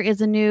this year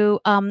is a new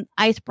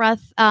ice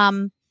breath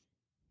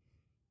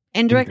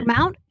Indrik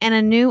mount and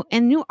a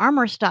new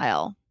armor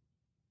style.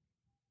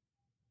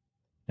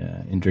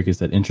 Indrik is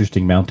that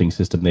interesting mounting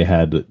system they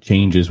had that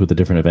changes with the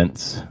different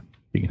events.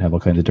 You can have all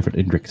kinds of different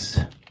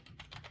Indriks.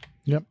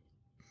 Yep.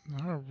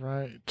 All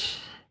right.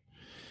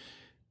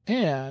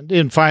 And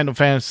in Final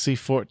Fantasy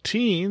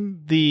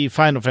XIV, the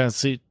Final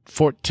Fantasy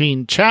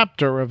XIV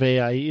chapter of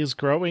AIE is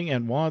growing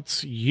and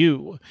wants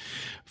you.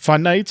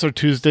 Fun nights are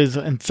Tuesdays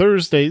and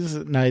Thursdays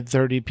at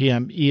 9:30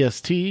 p.m.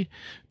 EST.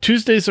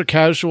 Tuesdays are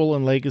casual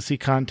and legacy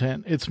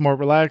content. It's more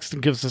relaxed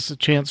and gives us a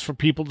chance for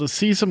people to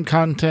see some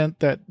content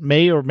that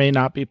may or may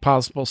not be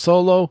possible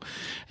solo,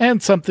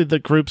 and something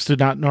that groups do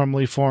not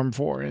normally form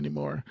for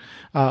anymore.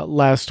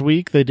 Last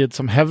week, they did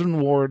some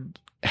Heavensward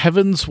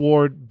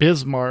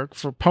Bismarck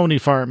for pony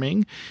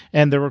farming,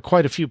 and there were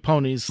quite a few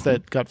ponies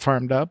that got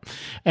farmed up.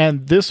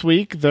 And this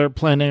week, they're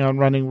planning on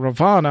running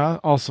Ravana,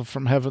 also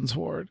from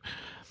Heavensward.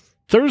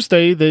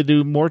 Thursday, they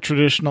do more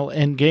traditional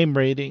endgame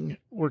raiding.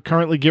 We're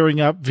currently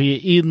gearing up via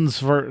Eden's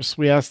Verse.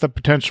 We ask that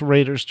potential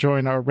raiders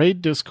join our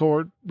raid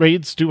Discord.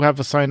 Raids do have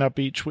a sign-up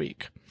each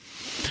week.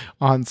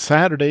 On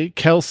Saturday,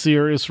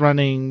 Kelsier is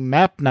running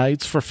map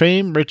nights for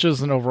fame,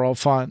 riches, and overall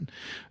fun.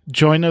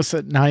 Join us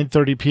at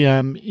 9:30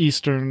 p.m.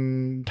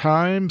 Eastern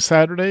Time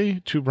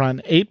Saturday to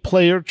run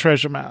 8-player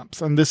treasure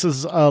maps. And this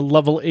is a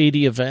level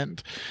 80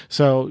 event.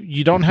 So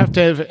you don't have to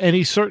have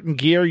any certain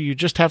gear. You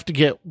just have to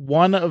get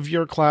one of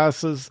your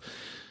classes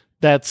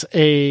that's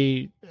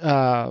a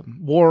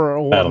war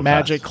or battle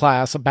magic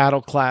class, a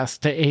battle class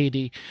to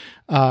 80.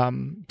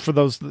 For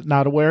those that are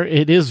not aware,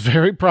 it is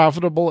very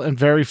profitable and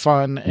very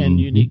fun and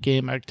unique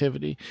game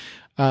activity.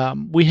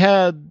 We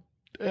had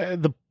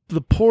the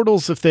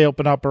portals, if they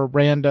open up, are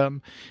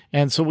random.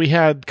 And so we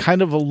had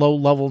kind of a low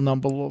level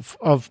number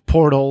of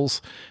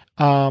portals.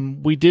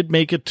 We did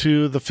make it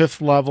to the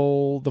 5th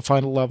level, the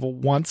final level,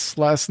 once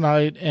last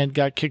night, and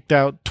got kicked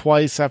out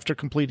twice after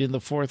completing the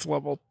 4th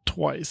level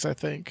twice, I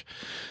think.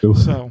 Oof.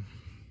 So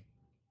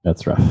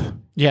that's rough.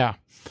 Yeah.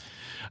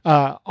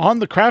 On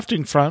the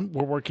crafting front,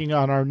 we're working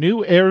on our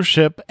new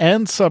airship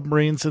and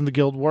submarines in the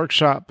Guild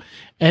Workshop.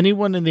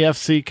 Anyone in the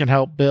FC can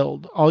help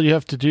build. All you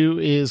have to do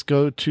is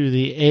go to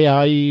the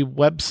AIE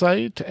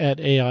website at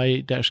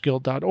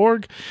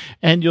aie-guild.org,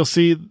 and you'll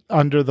see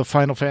under the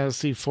Final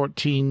Fantasy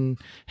XIV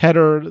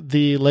header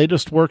the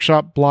latest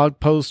workshop blog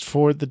post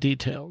for the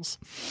details.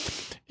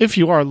 If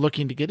you are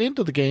looking to get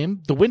into the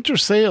game, the winter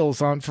sale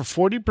is on for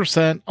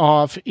 40%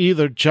 off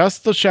either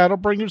just the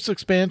Shadowbringers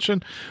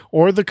expansion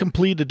or the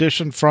complete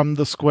edition from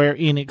the Square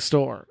Enix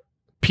store.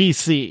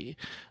 PC.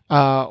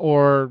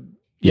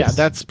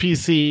 That's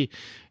PC.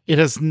 It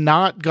has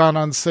not gone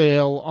on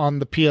sale on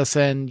the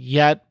PSN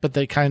yet, but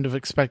they kind of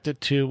expect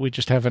it to. We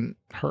just haven't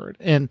heard.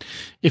 And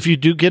if you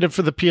do get it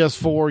for the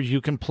PS4,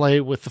 you can play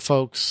with the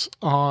folks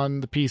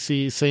on the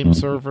PC, same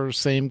server,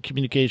 same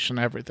communication,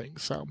 everything.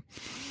 So...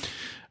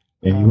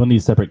 And you will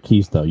need separate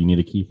keys, though. You need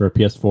a key for a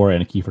PS4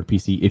 and a key for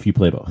PC if you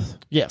play both.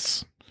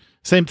 Yes.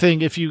 Same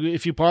thing. If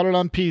you bought it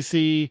on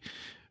PC,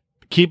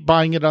 keep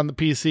buying it on the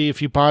PC.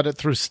 If you bought it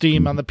through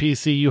Steam on the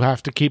PC, you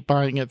have to keep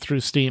buying it through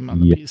Steam on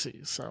the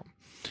PC. So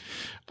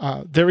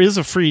there is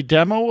a free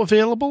demo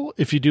available.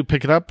 If you do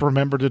pick it up,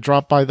 remember to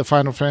drop by the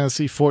Final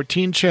Fantasy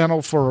XIV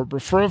channel for a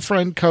refer a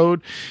friend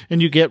code,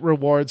 and you get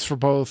rewards for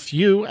both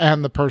you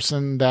and the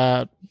person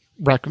that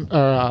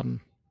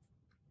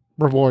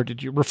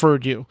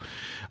referred you.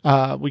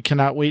 We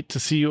cannot wait to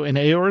see you in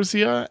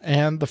Eorzea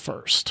and the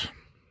First.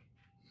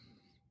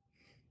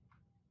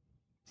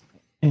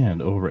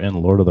 And over in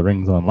Lord of the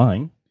Rings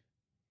Online,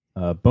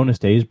 bonus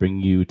days bring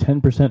you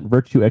 10%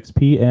 Virtue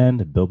XP,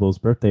 and Bilbo's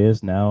birthday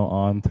is now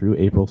on through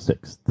April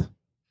 6th.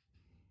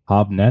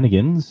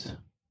 Hobnanigans,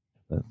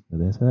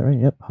 did I say that right?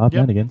 Yep,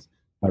 Hobnanigans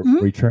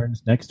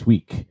returns next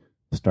week.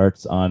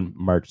 Starts on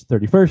March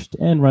 31st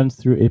and runs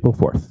through April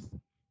 4th.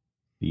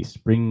 The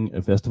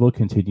Spring Festival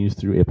continues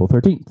through April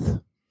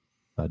 13th.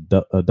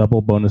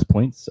 Double bonus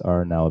points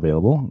are now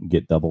available.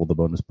 Get double the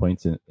bonus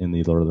points in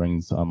the Lord of the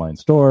Rings online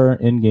store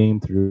in-game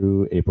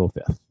through April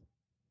 5th.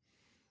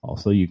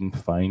 Also, you can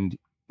find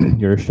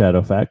your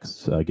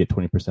Shadowfax, get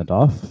 20%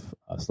 off.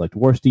 Select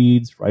war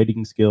steeds,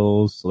 riding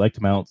skills,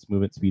 select mounts,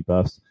 movement speed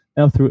buffs,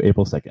 now through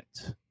April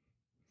 2nd.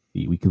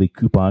 The weekly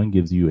coupon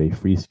gives you a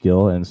free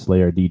skill and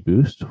Slayer deed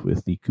boost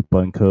with the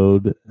coupon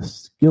code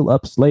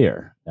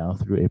SkillUpSlayer, now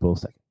through April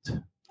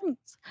 2nd.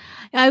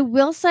 I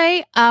will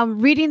say,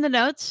 reading the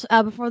notes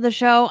before the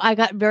show, I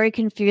got very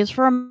confused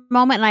for a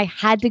moment, and I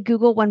had to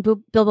Google when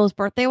Bilbo's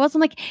birthday was.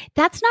 I'm like,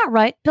 that's not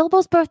right.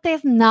 Bilbo's birthday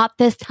is not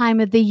this time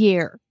of the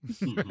year.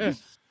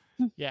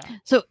 Yeah.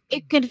 So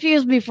it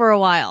confused me for a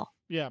while.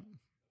 Yeah.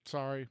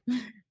 Sorry.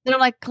 Then I'm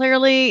like,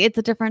 clearly it's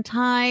a different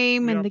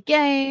time in the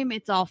game.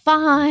 It's all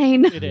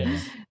fine. It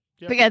is.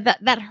 Yep. But yeah,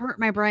 that hurt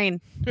my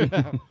brain.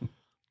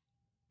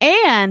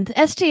 And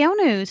STO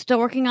news, still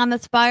working on the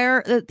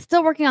Spire.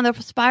 Still working on the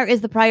Spire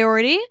is the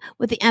priority,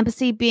 with the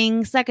embassy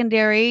being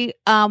secondary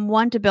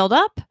one to build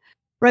up.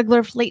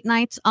 Regular fleet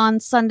nights on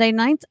Sunday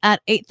nights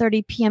at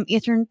 8:30 p.m.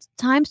 Eastern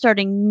time,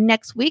 starting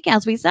next week,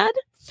 as we said.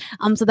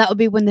 So that would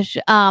be when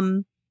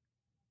the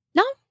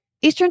no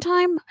Eastern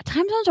time.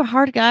 Time zones are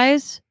hard,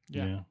 guys.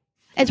 Yeah.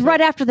 It's right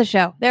after the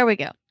show. There we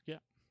go.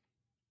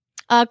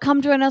 Yeah.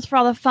 Come join us for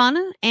all the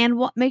fun, and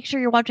make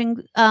sure you're watching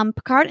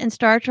Picard and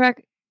Star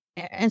Trek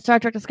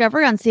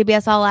Discovery on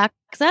CBS All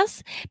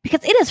Access,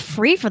 because it is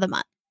free for the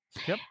month.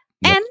 Yep.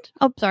 And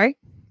sorry.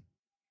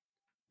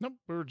 Nope,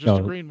 we're just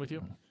agreeing with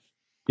you.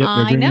 Yep,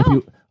 I know. with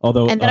you.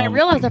 Although, and then I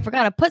realized I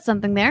forgot to put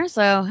something there,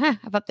 so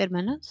I've updated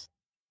my notes.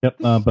 Yep.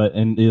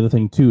 And the other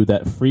thing too,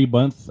 that free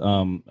month,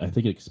 I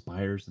think it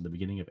expires at the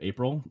beginning of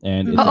April,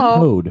 and it's a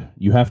code.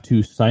 You have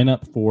to sign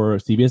up for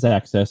CBS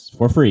Access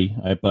for free,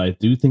 but I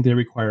do think they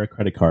require a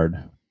credit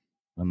card.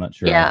 I'm not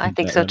sure. Yeah, I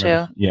think so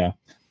too. Yeah,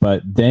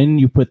 but then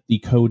you put the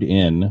code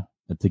in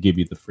to give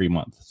you the free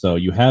month. So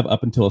you have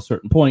up until a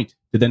certain point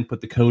to then put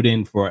the code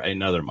in for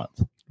another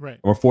month, right?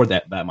 Or for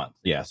that month.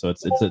 Yeah. So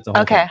it's a whole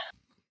okay. thing.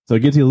 So it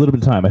gives you a little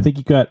bit of time. I think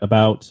you got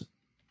about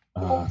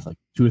like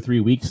 2 or 3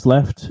 weeks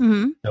left.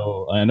 Mm-hmm.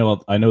 So I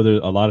know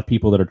there's a lot of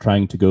people that are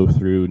trying to go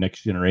through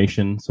Next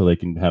Generation so they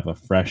can have a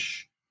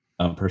fresh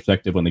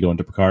perspective when they go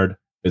into Picard,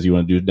 because you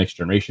want to do Next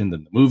Generation,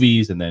 then the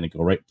movies, and then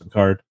go right to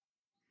Picard.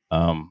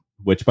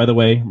 Which, by the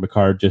way,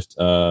 Picard just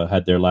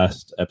had their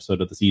last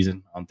episode of the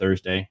season on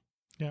Thursday.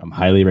 Yeah.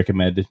 Highly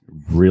recommended.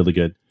 Really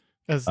good.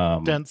 As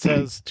Dent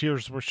says,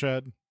 tears were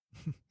shed.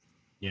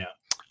 Yeah.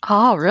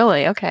 Oh,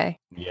 really? Okay.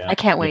 Yeah. I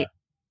can't wait. Yeah.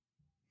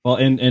 Well,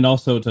 and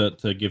also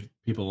to give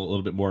people a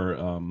little bit more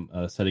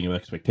setting of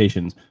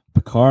expectations,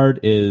 Picard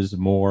is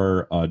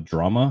more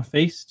drama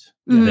faced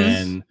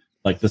than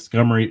like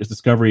Discovery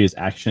is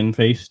action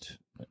faced.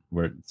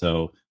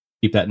 So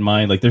keep that in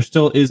mind. Like there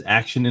still is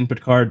action in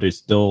Picard. There's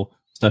still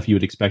stuff you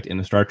would expect in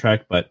a Star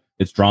Trek, but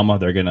it's drama.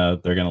 They're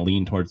gonna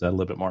lean towards that a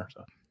little bit more.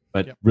 So,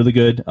 but really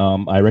good. I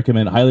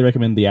highly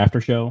recommend the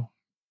after show.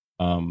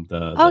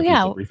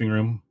 The briefing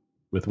room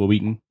with Will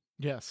Wheaton.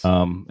 Yes.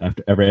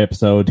 After every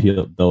episode,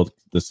 they'll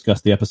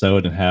discuss the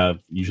episode and have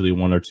usually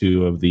one or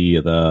two of the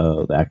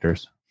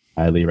actors.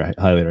 Highly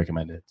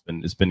recommend it.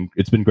 It's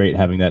been great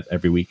having that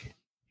every week.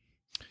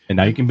 And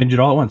now you can binge it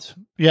all at once.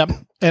 Yep.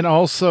 And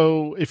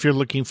also, if you're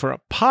looking for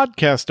a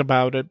podcast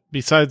about it,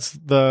 besides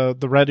the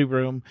Ready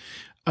Room,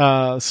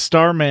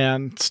 Star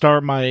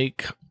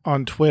Mike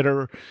on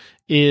Twitter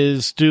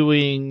is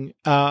doing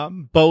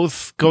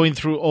both going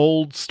through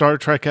old Star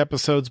Trek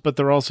episodes, but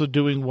they're also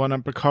doing one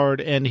on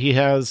Picard, and he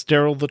has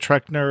Daryl the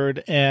Trek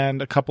Nerd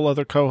and a couple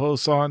other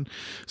co-hosts on.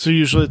 So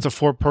usually it's a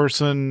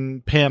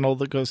 4-person panel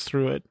that goes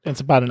through it.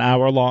 It's about an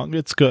hour long.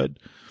 It's good.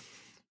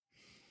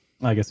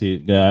 I guess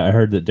I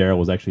heard that Daryl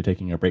was actually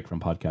taking a break from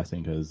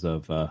podcasting because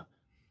of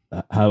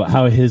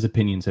how his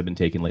opinions have been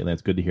taken lately.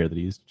 It's good to hear that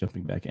he's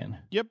jumping back in.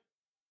 Yep.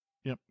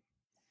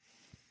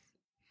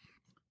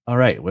 All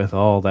right, with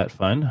all that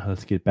fun,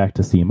 let's get back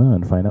to SEMA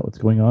and find out what's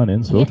going on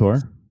in SWTOR.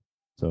 Yes.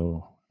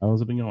 So,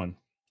 how's it been going?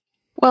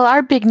 Well,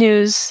 our big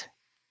news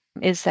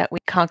is that we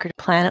conquered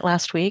a planet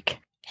last week.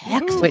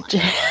 Which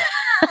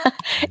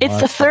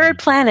it's the third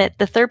planet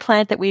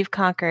that we've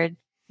conquered.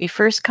 We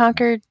first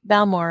conquered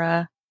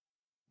Balmora,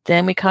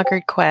 then we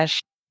conquered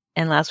Quesh,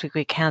 and last week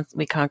we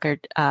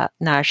conquered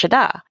Nar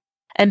Shaddaa.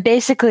 And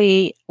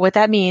basically, what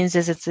that means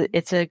is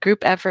it's a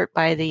group effort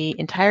by the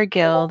entire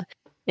guild.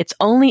 It's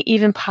only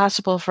even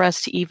possible for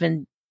us to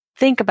even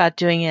think about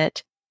doing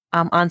it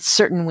on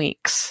certain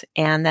weeks.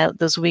 And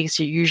those weeks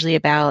are usually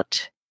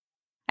about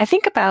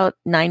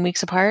 9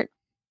 weeks apart.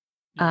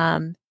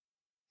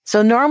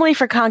 So normally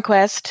for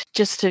Conquest,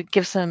 just to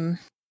give some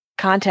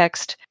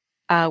context,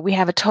 we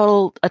have a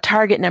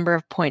target number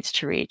of points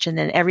to reach. And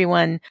then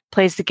everyone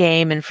plays the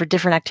game. And for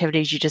different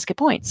activities, you just get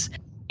points.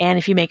 And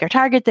if you make our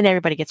target, then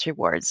everybody gets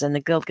rewards. And the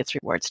guild gets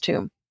rewards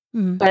too.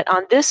 Mm-hmm. But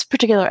on this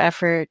particular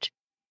effort,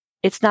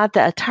 it's not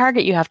a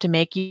target you have to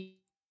make. You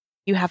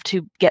have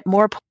to get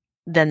more points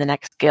than the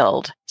next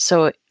guild.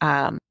 So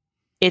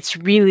it's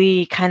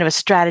really kind of a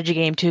strategy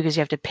game too, because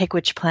you have to pick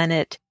which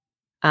planet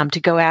to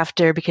go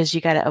after, because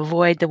you got to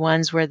avoid the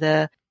ones where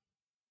the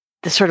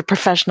sort of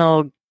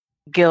professional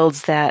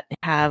guilds that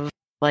have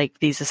like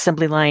these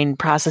assembly line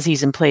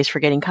processes in place for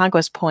getting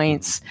conquest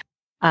points.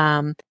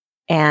 And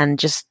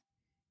just,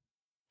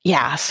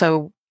 yeah,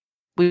 so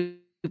we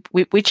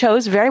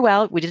chose very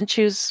well. We didn't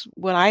choose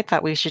what I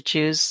thought we should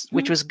choose,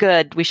 which was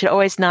good. We should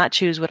always not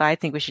choose what I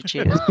think we should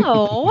choose.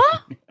 Oh,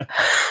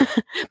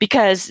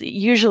 Because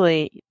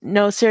usually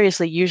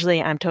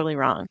I'm totally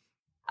wrong.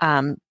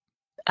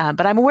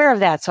 But I'm aware of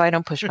that, so I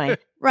don't push my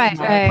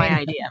my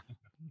idea.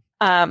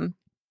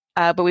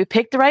 But we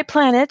picked the right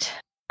planet,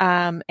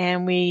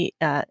 and we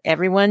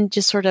everyone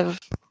just sort of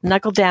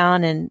knuckled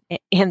down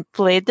and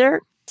played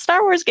their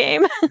Star Wars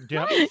game.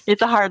 Yep.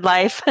 It's a hard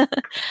life.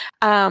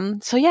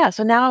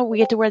 So now we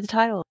get to wear the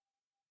title,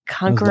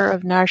 Conqueror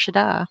of Nar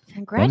Shaddaa. As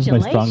long as my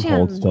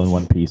stronghold Congratulations. still in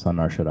one piece on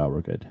Nar Shaddaa,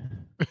 we're good.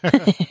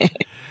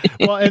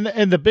 Well,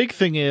 and the big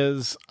thing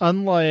is,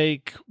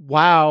 unlike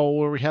WoW,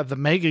 where we have the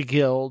Mega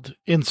Guild,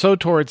 in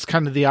SWTOR it's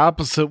kind of the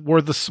opposite.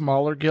 We're the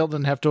smaller guild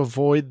and have to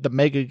avoid the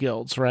Mega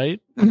Guilds, right?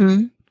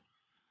 Mm-hmm.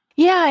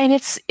 Yeah, and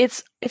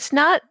it's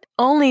not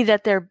only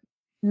that they're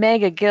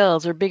mega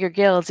guilds or bigger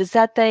guilds, it's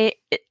that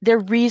their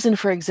reason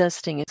for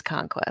existing is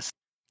conquest.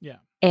 Yeah.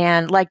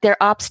 And like their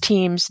ops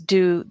teams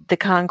do the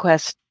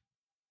conquest,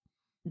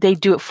 they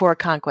do it for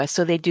conquest.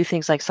 So they do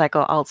things like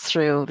cycle alts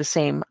through the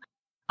same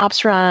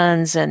ops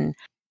runs and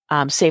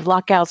save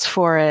lockouts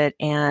for it.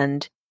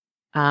 And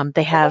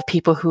they have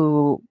people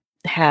who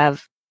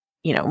have,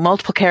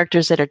 multiple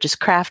characters that are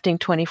just crafting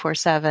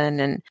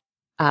 24/7.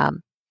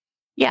 And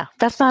yeah,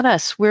 that's not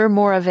us. We're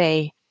more of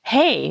a,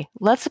 hey,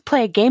 let's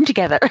play a game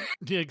together.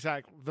 Yeah,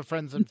 exactly. The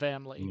friends and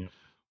family.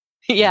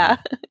 Yeah.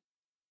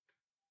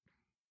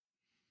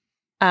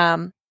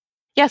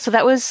 Yeah, so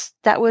that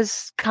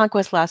was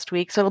Conquest last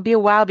week. So it'll be a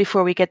while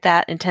before we get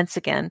that intense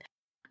again.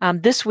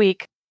 This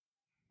week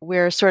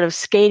we're sort of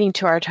skating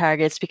to our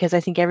targets, because I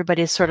think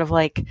everybody is sort of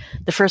like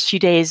the first few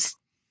days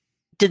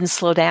didn't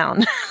slow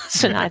down.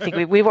 So now I think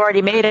we've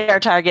already made our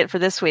target for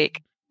this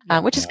week,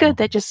 which is good.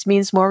 That just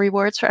means more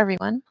rewards for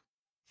everyone.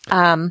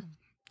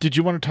 Did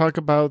you want to talk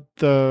about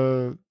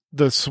the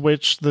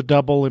switch, the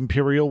double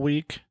Imperial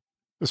week,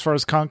 as far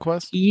as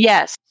Conquest?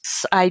 Yes,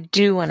 I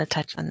do want to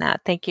touch on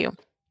that. Thank you.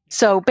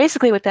 So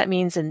basically what that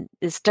means, and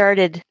it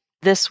started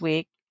this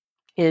week,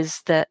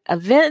 is the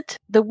event,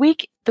 the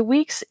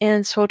weeks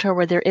in SWTOR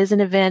where there is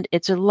an event,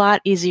 it's a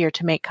lot easier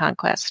to make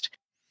Conquest.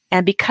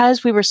 And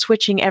because we were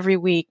switching every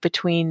week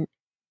between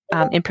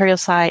Imperial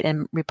side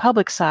and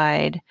Republic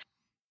side,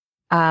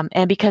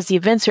 and because the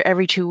events are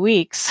every 2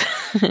 weeks,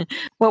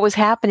 what was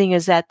happening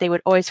is that they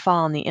would always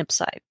fall on the Imp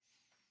side.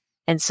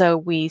 And so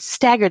we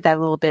staggered that a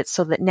little bit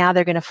so that now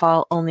they're going to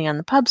fall only on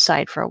the pub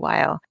side for a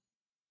while.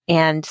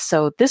 And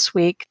so this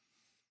week,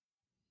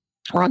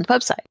 we're on the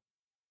pub side.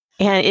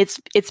 And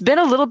it's been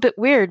a little bit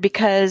weird,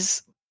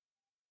 because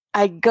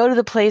I go to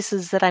the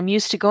places that I'm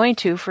used to going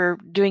to for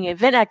doing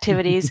event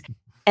activities,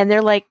 and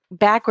they're like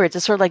backwards.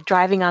 It's sort of like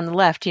driving on the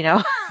left,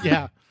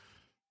 Yeah.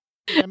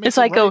 It's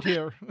like right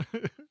here.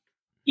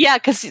 Yeah,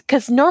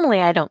 because normally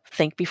I don't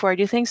think before I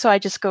do things, so I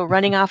just go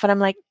running off, and I'm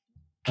like,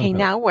 okay,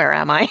 now where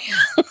am I?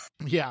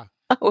 Yeah.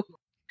 Oh,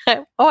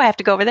 I have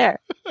to go over there.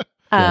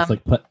 Yeah,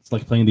 it's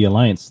like playing the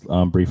Alliance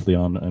briefly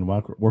on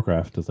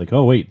Warcraft. It's like,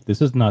 oh wait,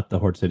 this is not the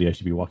Horde City I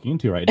should be walking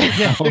into right now.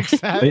 Yeah,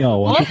 exactly. They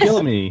all want to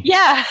kill me.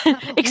 Yeah,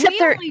 except we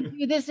they're only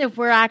do this if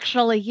we're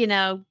actually,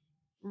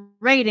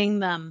 raiding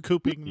them.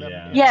 Cooping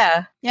them.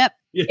 yeah. Yep.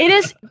 It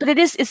is, but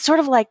it's sort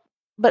of like,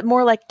 but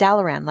more like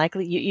Dalaran. Like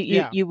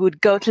you would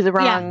go to the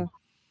wrong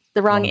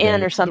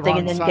inn or something,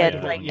 and then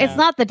get like It's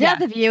not the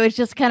death of you; it's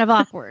just kind of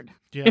awkward.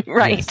 Yeah.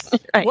 right. Yes.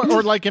 Right.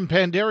 Or like in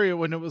Pandaria,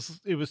 when it was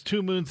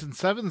 2 moons and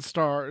 7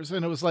 stars,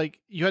 and it was like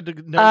you had to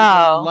know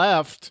to go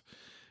left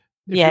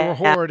if you were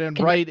Horde and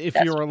right if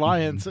you were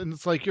Alliance, and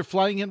it's like you're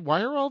flying in.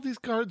 Why are all these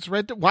guards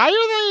red? Why are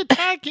they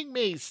attacking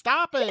me?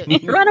 Stop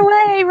it! Run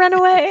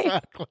away!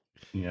 Exactly.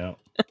 Yeah.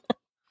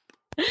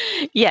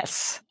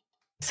 Yes.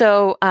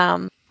 So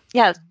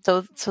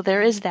so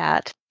there is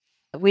that.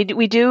 We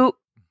do,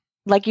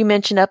 like you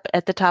mentioned up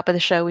at the top of the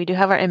show, we do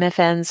have our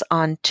MFNs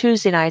on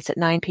Tuesday nights at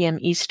 9 p.m.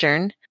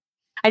 Eastern.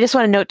 I just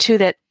want to note, too,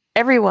 that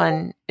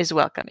everyone is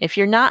welcome. If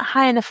you're not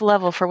high enough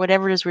level for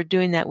whatever it is we're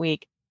doing that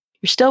week,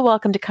 you're still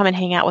welcome to come and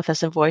hang out with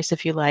us in voice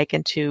if you like,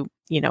 and to,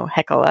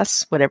 heckle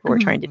us, whatever we're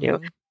trying to do.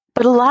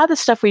 But a lot of the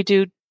stuff we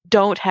do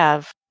don't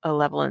have a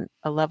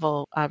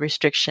level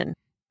restriction.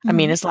 I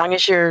mean, as long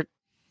as you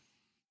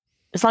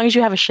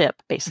have a ship,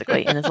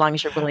 basically, and as long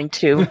as you're willing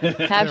to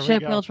Have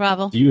ship will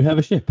travel. Do you have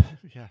a ship?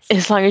 Yes.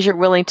 as long as you're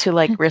willing to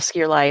risk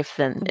your life,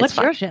 then What's it's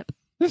fine. your ship?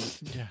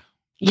 Yeah.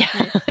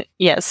 Yeah.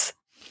 Yes.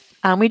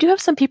 We do have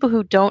some people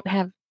who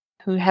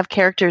have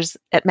characters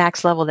at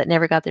max level that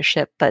never got their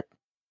ship, but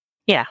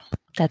yeah,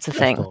 that's the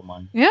thing. Stole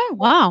mine. Yeah.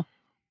 Wow.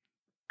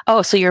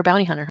 Oh, so you're a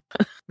bounty hunter.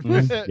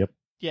 Yep.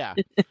 Yeah.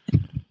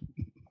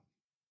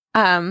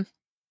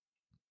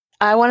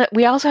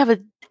 We also have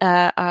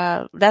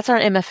that's our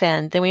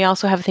MFN. Then we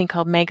also have a thing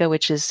called Mega,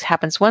 which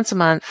happens once a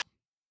month.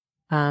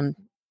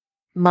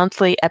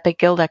 monthly Epic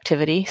Guild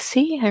activity.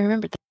 See, I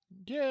remember that.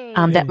 Yay.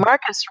 That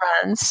Marcus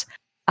runs.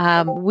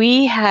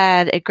 We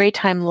had a great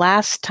time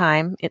last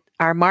time,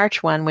 our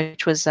March one,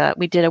 which was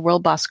we did a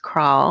world boss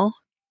crawl,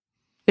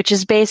 which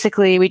is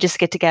basically we just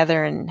get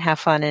together and have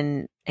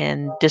fun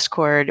in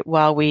Discord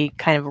while we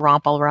kind of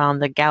romp all around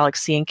the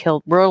galaxy and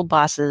kill world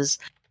bosses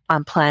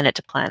on planet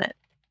to planet.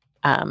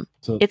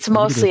 So It's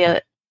mostly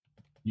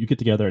you get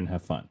together and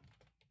have fun.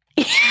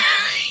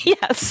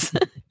 Yes,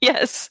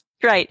 yes,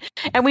 right.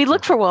 And we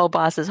look for world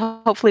bosses.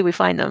 Hopefully, we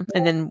find them,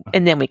 and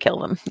then we kill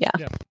them.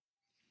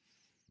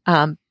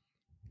 Yeah.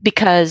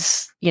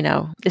 Because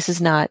this is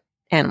not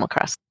Animal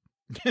Crossing.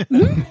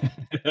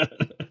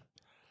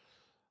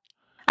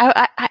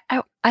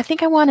 I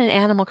think I want an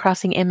Animal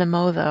Crossing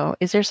MMO though.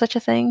 Is there such a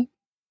thing?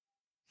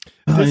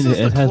 This is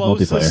it the has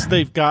closest multiplayer.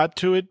 they've got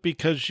to it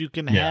because you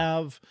can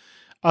have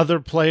other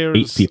 8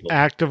 players people.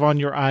 active on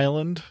your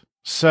island.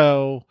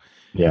 So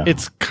Yeah.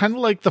 it's kind of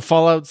like the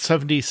Fallout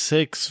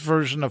 76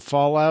 version of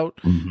Fallout,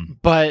 Mhm.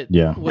 but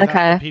Yeah.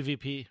 without the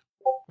PvP.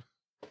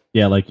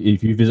 Yeah, like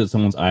if you visit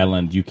someone's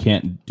island, you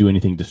can't do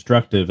anything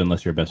destructive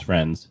unless you're best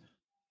friends.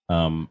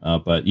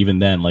 But even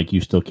then, like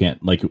you still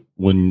can't. Like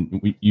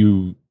when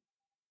you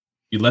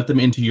let them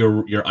into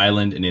your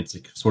island, and it's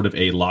sort of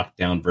a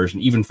lockdown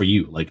version, even for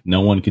you. Like no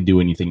one can do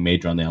anything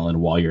major on the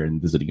island while you're in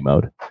visiting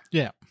mode.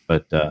 Yeah.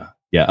 But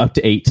up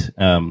to 8.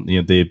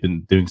 They've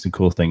been doing some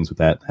cool things with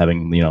that,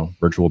 having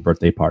virtual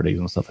birthday parties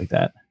and stuff like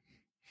that.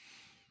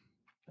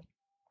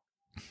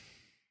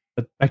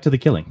 But back to the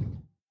killing.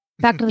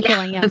 Back to the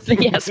killing, yes.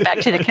 Yes, back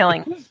to the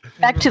killing.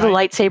 Back to the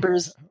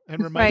lightsabers.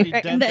 And remind me,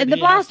 Right. Dent And the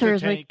Aster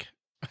blasters, tank.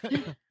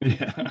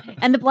 Yeah.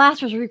 And the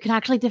blasters, where you can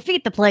actually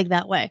defeat the plague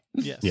that way.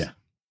 Yes. Yeah.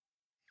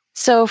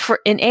 So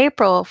in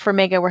April for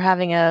Mega, we're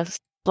having a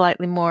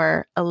slightly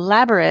more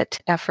elaborate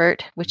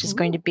effort, which is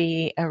going to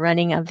be a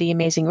running of the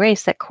Amazing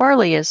Race that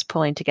Corley is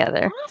pulling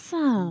together.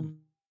 Awesome.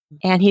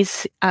 And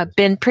he's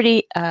been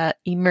pretty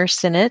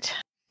immersed in it,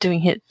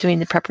 doing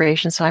the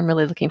preparation. So I'm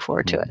really looking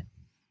forward to it.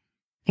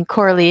 And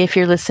Corley, if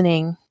you're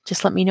listening,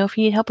 just let me know if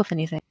you need help with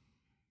anything.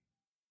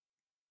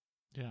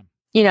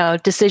 Yeah.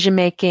 Decision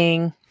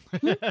making,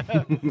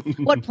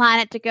 What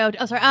planet to go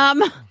to? Oh, sorry.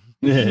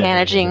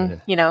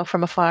 managing,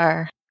 from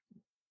afar.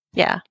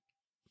 Yeah.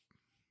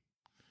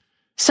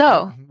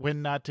 So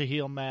when not to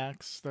heal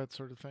Max, that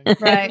sort of thing.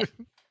 Right.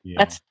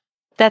 Yeah.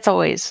 that's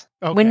always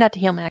Okay. when not to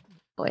heal Max.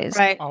 Always.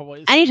 Right.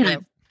 Always.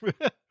 Anytime.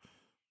 Yeah.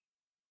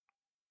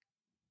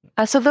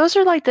 So those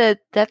are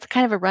that's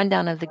kind of a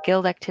rundown of the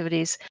guild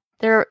activities.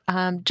 There,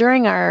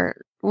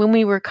 when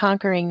we were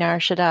conquering Nar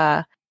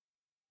Shaddaa,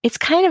 it's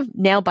kind of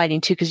nail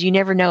biting too, because you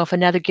never know if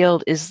another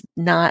guild is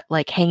not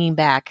like hanging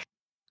back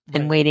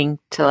and Right. waiting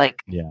to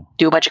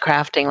do a bunch of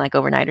crafting like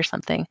overnight or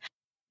something.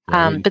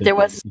 But there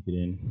was,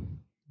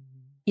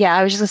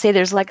 I was just gonna say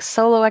there's like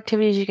solo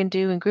activities you can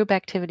do and group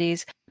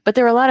activities, but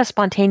there are a lot of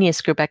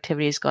spontaneous group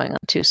activities going on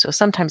too. So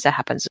sometimes that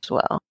happens as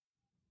well.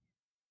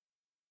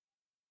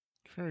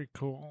 Very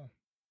cool.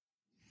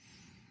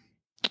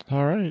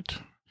 All right.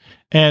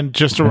 And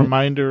just a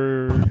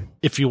reminder,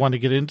 if you want to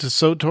get into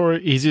SOTOR,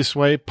 easiest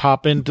way,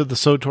 pop into the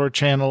SOTOR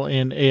channel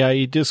in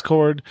AIE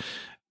Discord.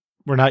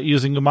 We're not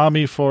using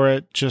Umami for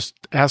it. Just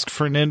ask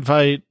for an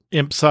invite,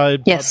 imp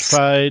side, pub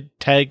side,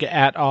 tag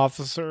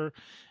 @officer,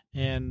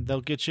 and they'll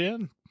get you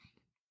in.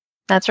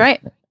 That's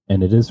right.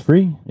 And it is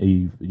free.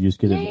 You just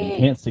get an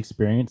enhanced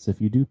experience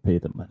if you do pay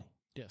the money.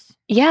 Yes.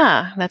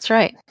 Yeah, that's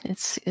right.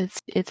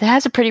 It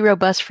has a pretty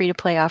robust free to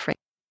play offering.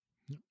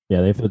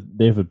 Yeah,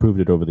 they've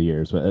improved it over the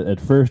years. At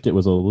first, it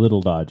was a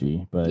little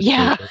dodgy, but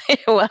yeah,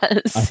 it was.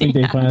 I think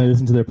they finally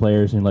listened to their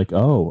players and like,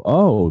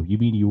 oh, you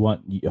mean you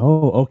want?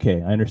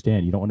 Okay, I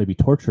understand. You don't want to be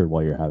tortured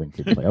while you're having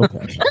free play.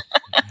 Okay.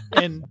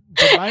 And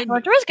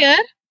Torture is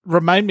good.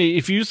 remind me,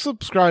 if you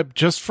subscribe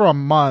just for a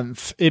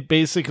month, it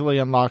basically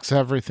unlocks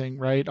everything,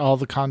 right? All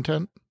the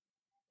content.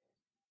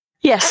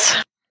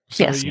 Yes.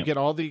 So yes. you get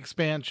all the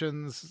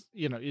expansions.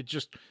 It's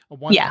just a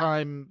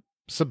one-time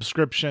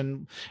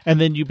subscription, and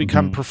then you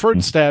become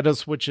preferred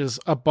status, which is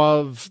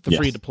above the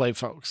free-to-play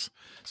folks.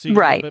 So you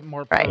get a bit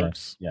more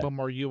perks, a little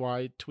more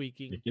UI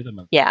tweaking. Give them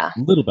a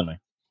throw little bit.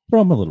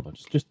 Throw them a little bit,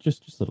 just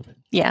a little bit.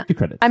 Yeah. Good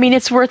credit. I mean,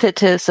 it's worth it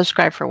to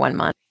subscribe for 1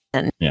 month.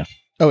 And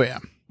Oh yeah.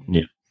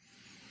 Yeah.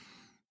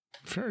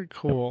 Very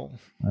cool.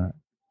 Yep.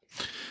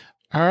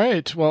 All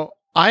right. Well,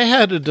 I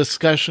had a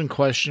discussion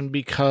question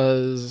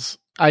because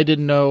I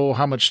didn't know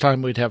how much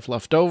time we'd have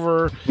left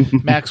over.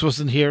 Max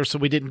wasn't here, so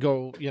we didn't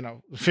go,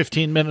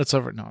 15 minutes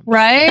over. No.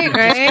 Right, Just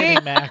right.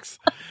 kidding, Max.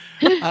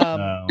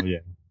 Yeah.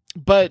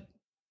 But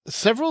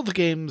several of the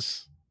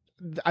games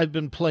I've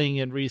been playing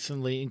in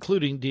recently,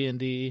 including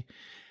D&D,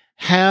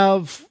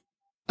 have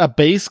a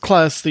base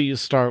class that you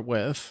start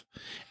with,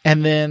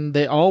 and then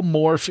they all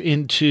morph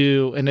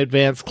into an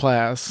advanced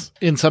class.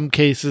 In some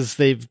cases,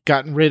 they've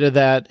gotten rid of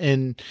that,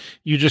 and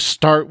you just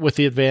start with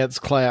the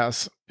advanced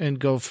class and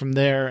go from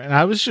there. And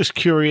I was just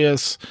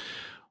curious,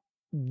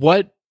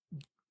 what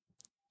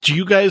do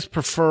you guys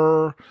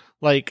prefer?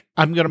 Like,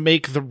 I'm going to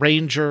make the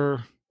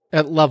Ranger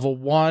at level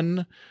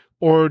 1,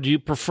 Or do you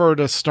prefer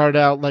to start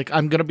out like,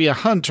 I'm going to be a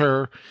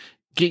hunter,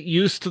 get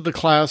used to the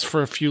class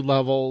for a few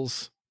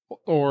levels,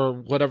 or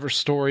whatever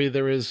story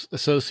there is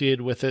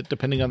associated with it,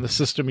 depending on the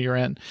system you're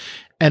in,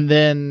 and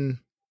then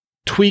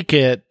tweak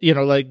it,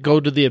 like go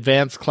to the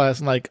advanced class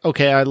and like,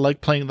 okay, I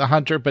like playing the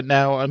hunter, but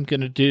now I'm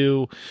going to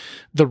do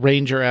the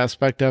ranger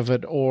aspect of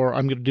it, or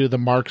I'm going to do the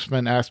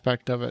marksman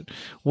aspect of it.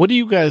 What do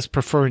you guys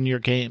prefer in your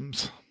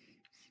games?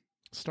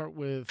 Start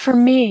with... For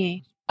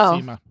me...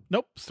 Seema.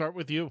 Nope, start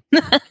with you.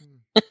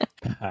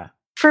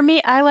 For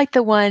me, I like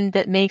the one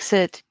that makes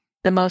it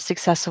the most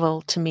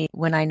accessible to me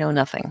when I know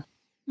nothing.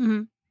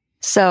 Mm-hmm.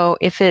 So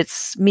if it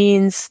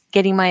means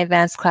getting my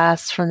advanced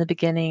class from the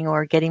beginning,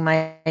 or getting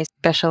my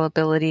special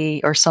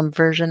ability or some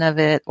version of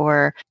it,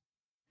 or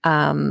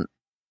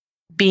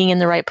being in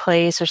the right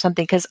place or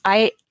something, because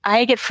I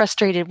get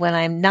frustrated when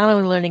I'm not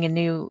only learning a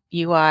new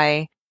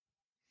UI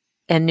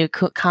and new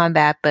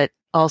combat, but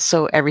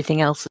also everything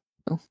else.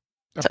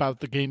 About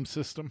the game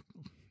system.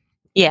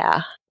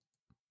 Yeah.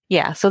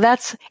 Yeah. So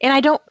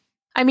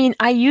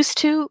I used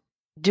to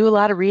do a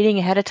lot of reading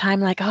ahead of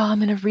time, like, oh, I'm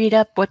going to read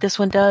up what this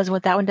one does,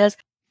 what that one does.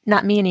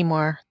 Not me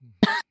anymore.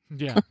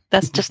 Yeah.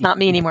 That's just not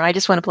me anymore. I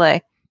just want to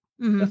play.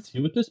 Mm-hmm. Let's see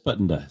what this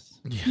button does.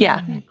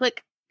 Yeah.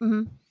 Click.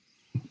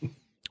 Mm-hmm.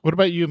 What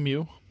about you,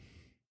 Mew?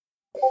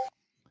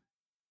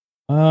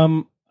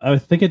 I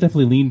think I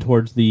definitely lean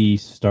towards the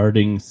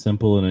starting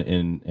simple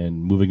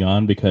and moving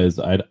on, because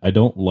I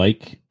don't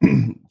like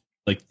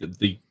like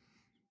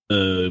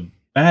the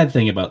bad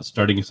thing about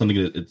starting something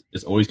that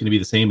is always going to be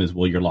the same is,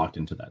 well, you're locked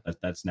into that.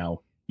 That's now,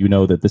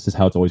 that this is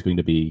how it's always going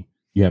to be.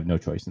 You have no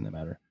choice in the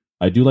matter.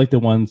 I do like the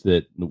ones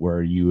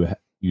where you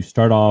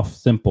start off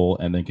simple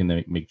and then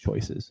can make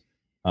choices.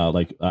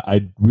 Like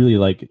I really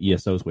like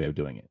ESO's way of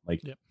doing it.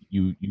 Like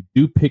you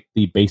do pick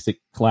the basic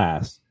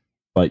class,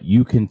 but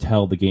you can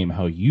tell the game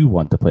how you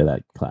want to play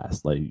that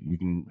class. Like you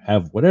can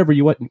have whatever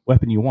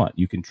weapon you want.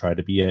 You can try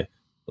to be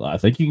I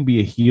think you can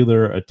be a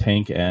healer, a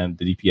tank, and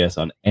the DPS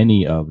on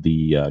any of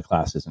the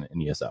classes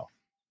in ESO,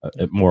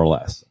 more or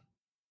less.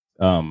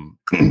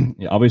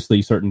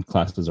 Obviously, certain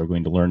classes are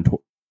going to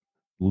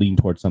lean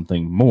towards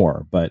something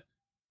more, but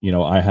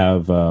I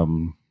have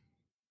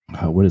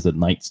what is it,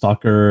 Night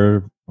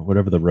Stalker, or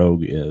whatever the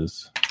rogue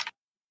is.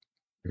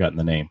 Forgotten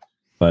the name,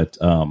 but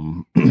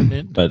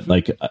but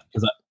like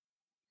because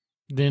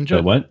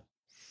Ninja. What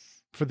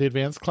for the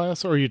advanced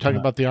class, or are you talking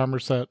about the armor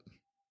set?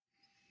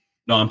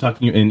 No, I'm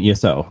talking in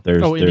ESO.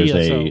 There's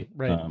ESO,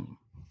 right.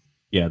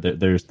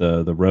 There's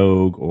the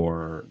rogue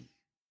or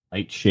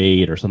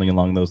Nightshade or something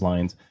along those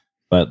lines.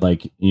 But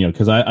like,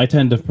 because I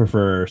tend to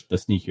prefer the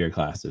sneakier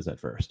classes at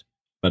first.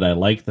 But I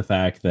like the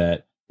fact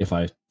that if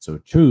I so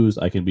choose,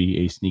 I can be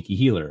a sneaky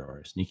healer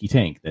or a sneaky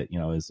tank that,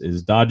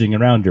 is dodging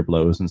around your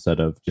blows instead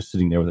of just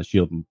sitting there with a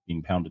shield and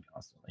being pounded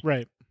constantly.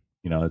 Right.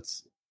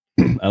 It's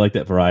I like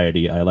that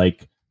variety. I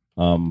like,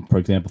 for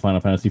example,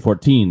 Final Fantasy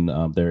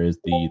 14. There is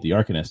the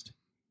Arcanist.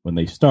 When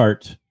they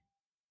start,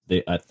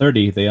 at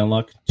 30, they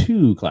unlock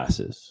 2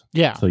 classes.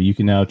 Yeah. So you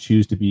can now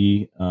choose to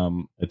be a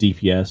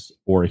DPS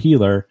or a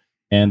healer,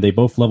 and they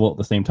both level at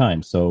the same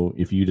time. So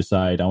if you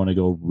decide I want to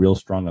go real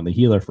strong on the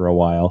healer for a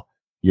while,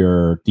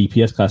 your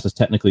DPS class is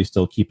technically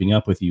still keeping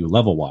up with you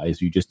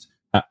level-wise. You just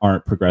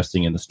aren't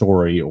progressing in the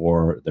story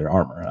or their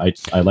armor.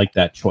 I like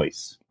that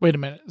choice. Wait a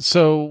minute.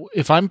 So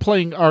if I'm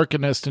playing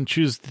Arcanist and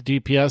choose the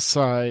DPS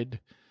side,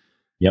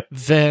 yep,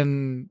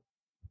 then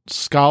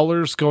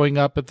Scholars going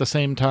up at the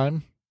same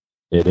time?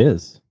 It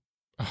is.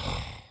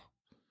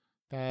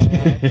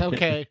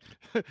 Okay.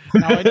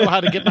 Now I know how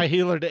to get my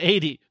healer to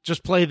 80.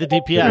 Just play the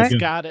DPS.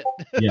 Got it.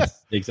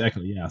 Yes,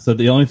 exactly. Yeah. So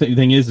the only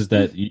thing is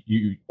that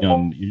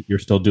you're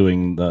still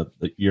doing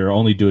you're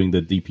only doing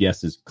the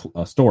DPS's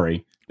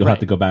story. You'll have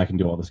to go back and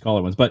do all the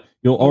scholar ones, but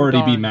you'll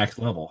already be max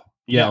level.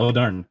 Yeah. Oh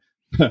darn.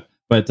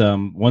 But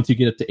once you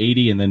get up to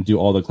 80 and then do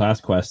all the class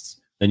quests,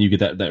 then you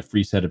get that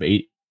free set of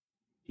 80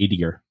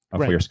 gear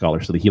for your scholar.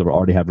 So the healer will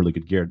already have really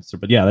good gear. So,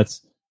 but yeah,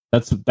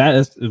 that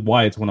is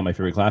why it's one of my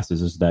favorite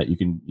classes, is that you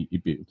can,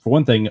 for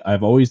one thing,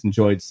 I've always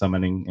enjoyed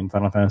summoning in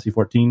Final Fantasy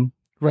 14.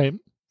 Right.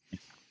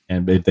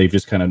 And they've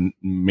just kind of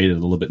made it a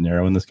little bit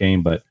narrow in this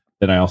game, but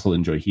then I also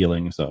enjoy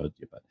healing. So,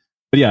 but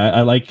yeah,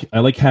 I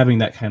like having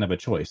that kind of a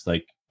choice.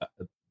 Like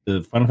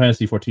the Final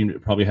Fantasy 14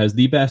 probably has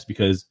the best,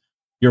 because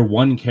your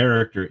one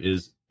character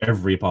is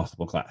every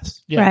possible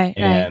class. Yeah. Right.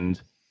 And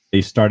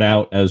they start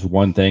out as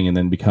one thing and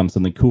then become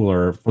something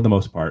cooler for the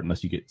most part,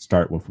 unless you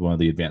start with one of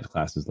the advanced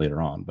classes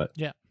later on. But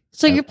yeah.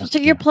 So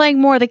you're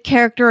playing more the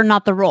character,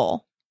 not the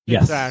role.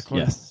 Yes. Exactly.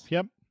 Yes.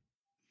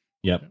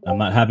 Yep. I'm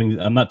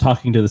not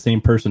talking to the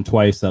same person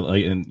twice.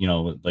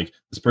 Like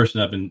this person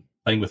I've been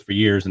playing with for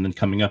years, and then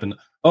coming up and,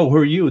 oh, who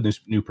are you?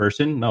 This new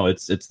person? No,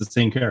 it's the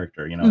same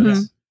character.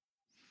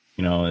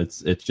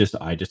 It's just,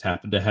 I just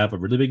happen to have a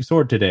really big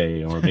sword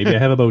today, or maybe I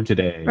have a bow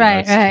today.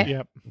 Right.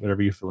 Yep.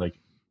 Whatever you feel like.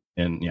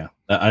 And yeah,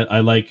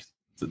 I like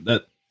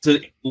that.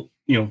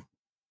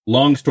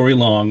 Long story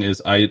long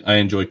is I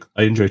enjoy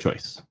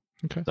choice.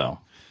 Okay. So,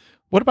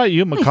 what about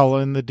you,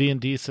 McCullough, in the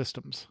D&D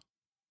systems?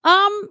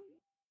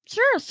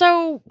 Sure.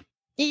 So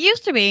it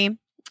used to be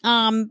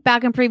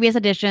back in previous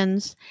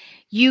editions,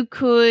 you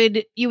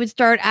would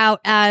start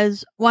out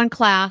as one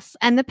class,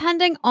 and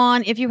depending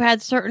on if you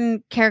had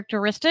certain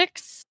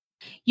characteristics,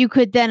 you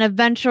could then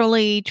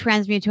eventually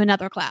transmute to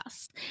another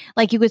class.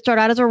 Like you could start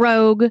out as a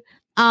rogue,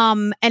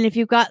 and if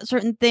you got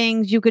certain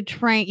things, you could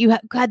train. You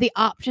had the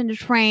option to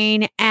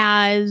train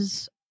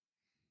as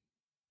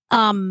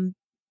an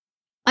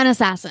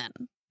assassin.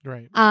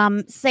 Right.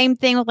 Same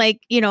thing with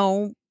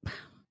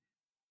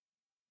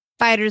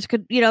fighters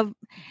could,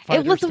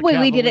 it was the way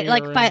we did it,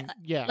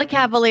 like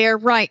Cavalier,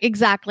 right?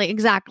 Exactly.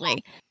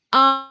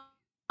 But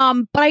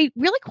I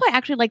really quite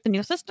actually like the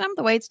new system,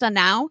 the way it's done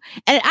now,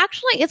 and it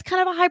actually is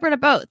kind of a hybrid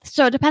of both.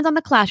 So it depends on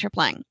the class you're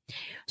playing.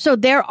 So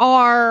there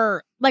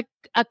are like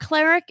a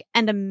cleric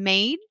and a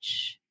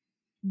mage.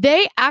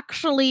 They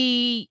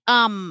actually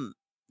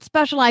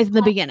specialize in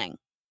the beginning.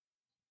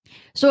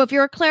 So if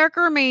you're a cleric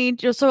or a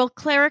mage, so a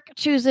cleric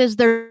chooses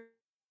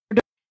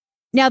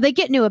now they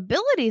get new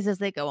abilities as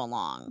they go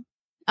along.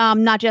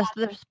 Not just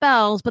their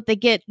spells, but they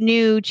get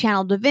new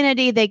channel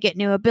divinity. They get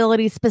new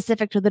abilities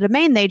specific to the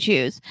domain they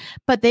choose.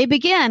 But they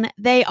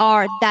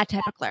are that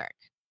type of cleric.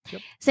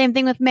 Yep. Same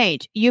thing with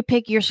mage. You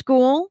pick your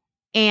school,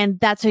 and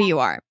that's who you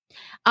are.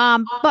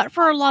 But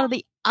for a lot of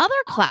the other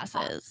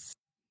classes,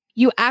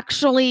 you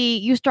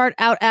start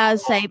out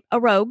as, say, a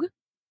rogue.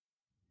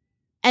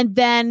 And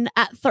then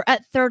at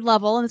third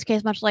level, in this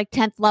case, much like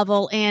 10th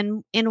level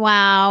in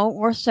WoW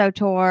or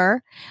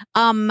SOTOR,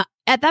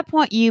 at that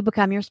point, you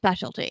become your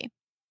specialty.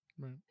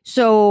 Right.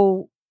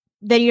 So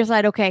then you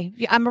decide, okay,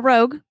 I'm a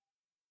rogue,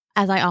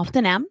 as I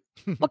often am.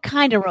 What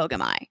kind of rogue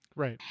am I?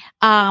 Right.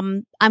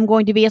 I'm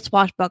going to be a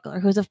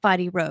swashbuckler who's a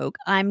fighty rogue.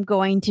 I'm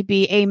going to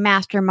be a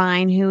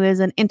mastermind who is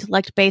an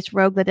intellect-based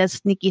rogue that does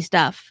sneaky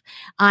stuff.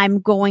 I'm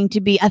going to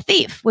be a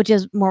thief, which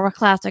is more of a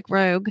classic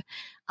rogue.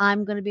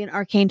 I'm going to be an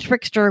arcane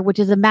trickster, which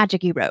is a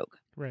magic-y rogue.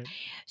 Right.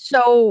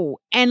 So,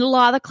 and a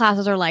lot of the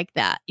classes are like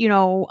that.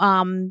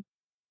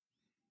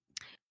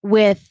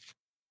 With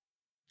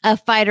a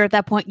fighter at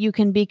that point, you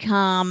can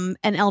become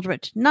an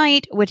Eldritch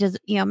Knight, which is,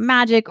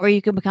 magic, or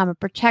you can become a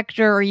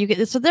protector, or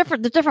there's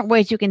different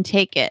ways you can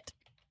take it.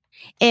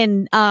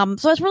 And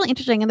so it's really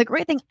interesting. And the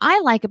great thing I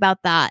like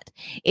about that,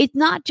 it's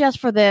not just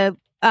for the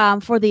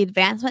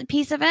advancement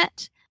piece of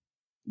it,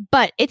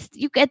 but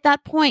you at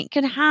that point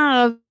can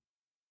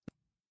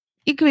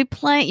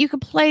play,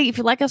 if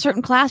you like a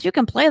certain class, you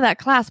can play that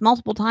class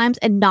multiple times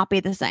and not be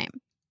the same.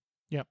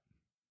 Yep.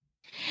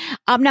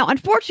 Now,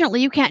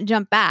 unfortunately, you can't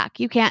jump back.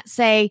 You can't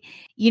say,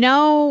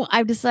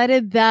 I've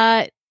decided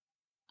that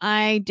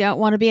I don't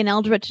want to be an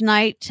Eldritch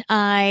Knight.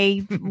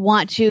 I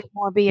want to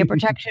more be a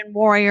protection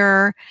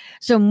warrior.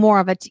 So more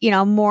of a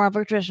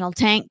traditional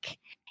tank.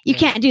 You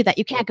can't do that.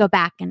 You can't go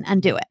back and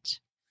undo it.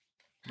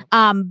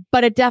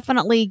 But it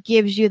definitely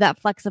gives you that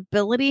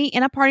flexibility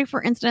in a party.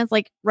 For instance,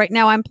 like right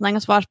now I'm playing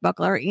a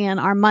swashbuckler in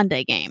our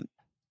Monday game.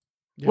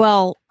 Yep.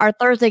 Well, our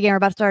Thursday game, we're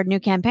about to start a new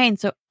campaign.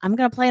 So I'm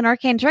going to play an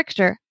arcane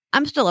trickster.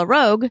 I'm still a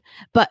rogue,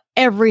 but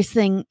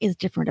everything is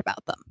different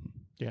about them.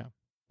 Yeah.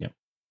 Yep.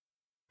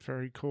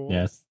 Very cool.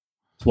 Yes.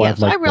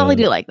 I really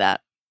do like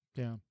that.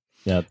 Yeah.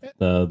 Yeah.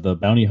 The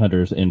bounty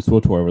hunters in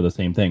SWTOR were the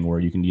same thing, where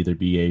you can either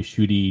be a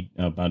shooty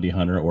bounty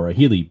hunter or a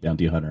healy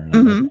bounty hunter.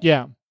 Mm-hmm.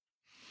 Yeah.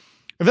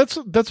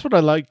 That's what I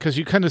like, because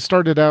you kind of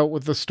started out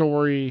with the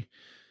story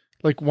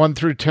like 1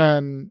 through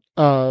 10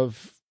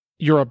 of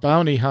you're a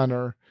bounty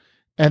hunter,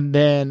 and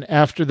then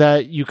after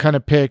that you kind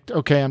of picked,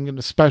 okay, I'm going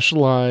to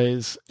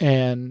specialize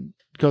and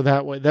go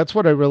that way. That's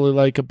what I really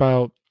like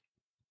about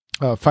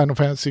Final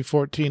Fantasy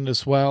XIV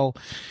as well.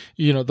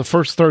 The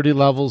first 30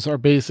 levels are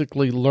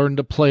basically learn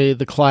to play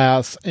the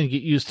class and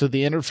get used to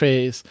the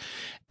interface,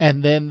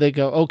 and then they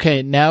go,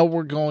 okay, now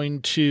we're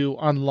going to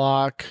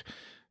unlock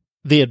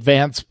the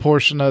advanced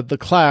portion of the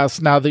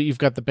class now that you've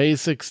got the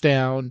basics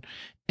down,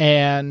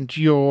 and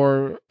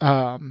your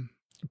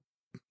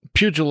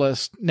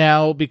pugilist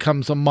now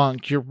becomes a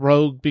monk, your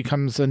rogue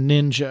becomes a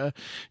ninja,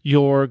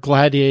 your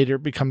gladiator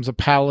becomes a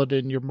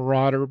paladin, your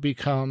marauder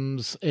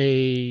becomes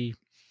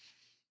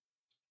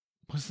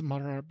what's the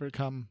marauder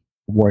become?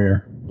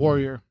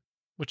 Warrior,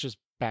 which is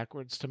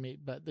backwards to me,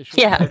 but they should.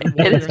 Yeah,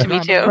 it is to me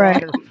too.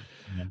 Right.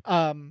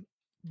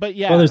 But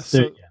yeah, well,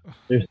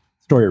 there's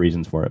story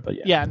reasons for it, but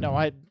yeah. Yeah, no,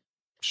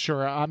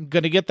 I'm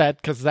going to get that,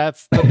 because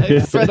that's the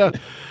next set of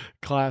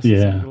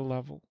classes at the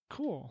level.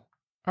 Cool.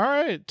 All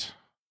right.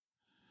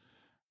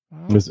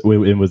 Was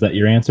that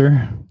your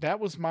answer? That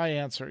was my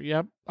answer.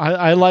 Yep.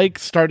 I like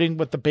starting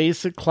with the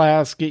basic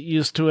class, get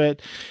used to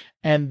it,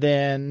 and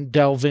then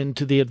delve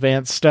into the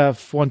advanced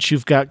stuff once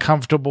you've got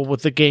comfortable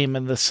with the game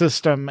and the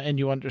system and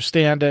you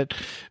understand it.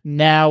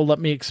 Now let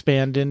me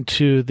expand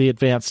into the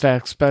advanced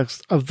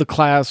aspects of the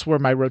class where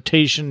my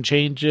rotation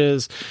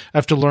changes. I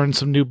have to learn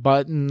some new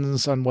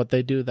buttons on what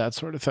they do, that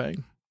sort of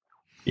thing.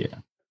 Yeah.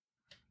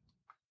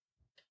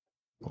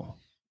 Cool.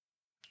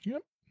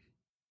 Yep.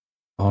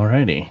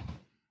 Alrighty.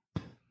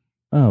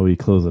 We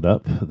close it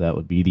up. That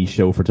would be the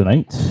show for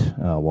tonight.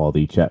 While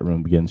the chat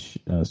room begins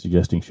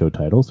suggesting show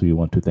titles, we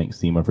want to thank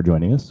Seema for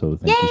joining us. So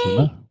thank you,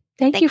 Seema.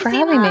 Thank you for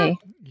having me.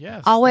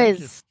 Yes.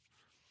 Always.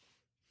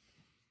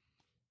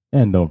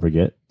 And don't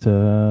forget,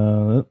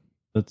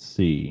 let's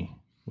see.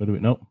 What do we?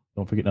 Nope,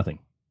 don't forget nothing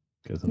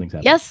because something's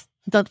happening. Yes,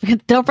 don't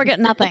forget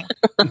nothing.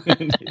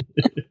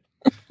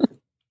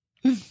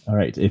 All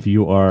right. If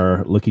you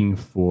are looking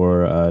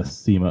for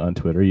Seema on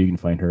Twitter, you can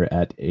find her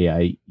at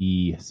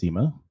AIE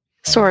Seema.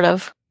 Sort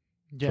of.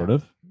 Yeah. Sort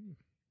of.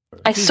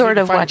 I sort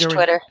of watch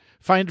Twitter.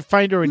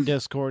 Find her in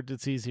Discord.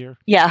 It's easier.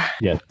 Yeah.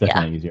 Yeah,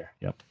 definitely easier.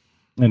 Yep.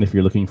 And if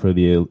you're looking for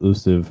the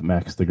elusive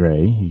Max the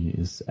Gray, he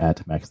is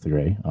at Max the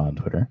Gray on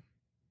Twitter.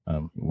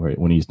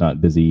 When he's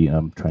not busy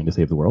trying to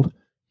save the world.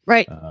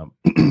 Right. And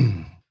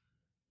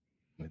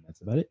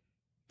that's about it.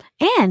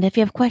 And if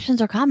you have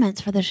questions or comments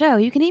for the show,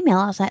 you can email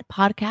us at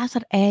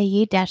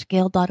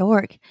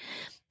podcast@aie-guild.org.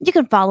 You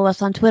can follow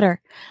us on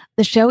Twitter.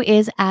 The show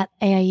is at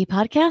AIE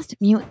Podcast.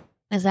 Mew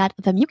is at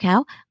The Mew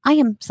Cow. I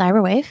am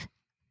Cyrowave.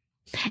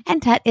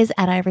 And Tet is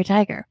at Ivory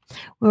Tiger.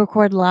 We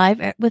record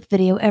live with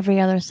video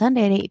every other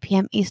Sunday at 8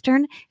 p.m.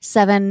 Eastern,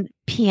 7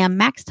 p.m.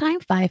 Max Time,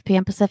 5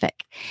 p.m.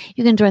 Pacific.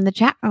 You can join the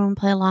chat room and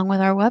play along with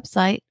us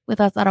at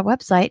our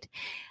website,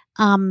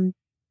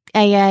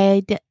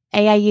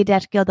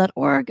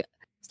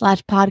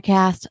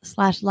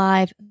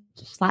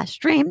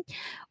 aie-guild.org/podcast/live/stream,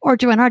 or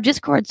join our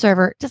Discord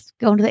server. Just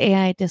go into the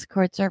AI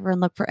Discord server and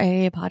look for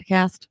AIE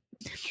Podcast.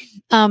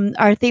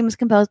 Our theme is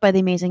composed by the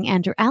amazing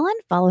Andrew Allen.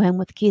 Follow him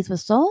with Keys with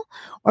Soul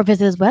or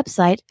visit his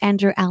website,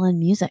 Andrew Allen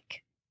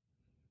Music.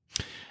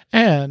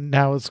 And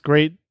now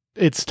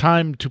it's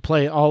time to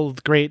play all of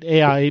the great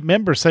AI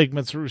member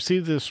segments we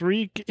received this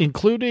week,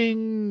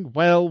 including,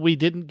 well, we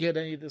didn't get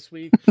any this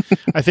week.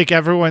 I think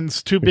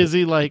everyone's too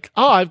busy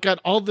I've got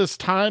all this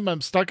time.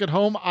 I'm stuck at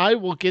home. I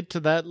will get to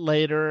that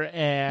later.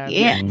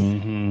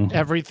 And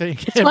everything.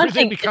 It's one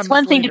thing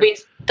to be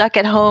stuck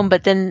at home,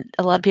 but then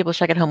a lot of people are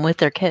stuck at home with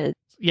their kids.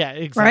 Yeah,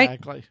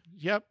 exactly. Right?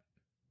 Yep.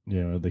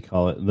 Yeah, they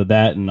call it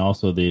that, and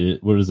also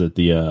what is it?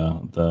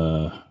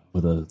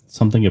 With a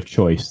something of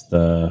choice.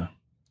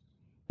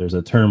 There's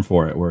a term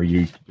for it where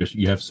you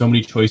have so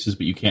many choices,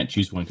 but you can't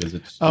choose one because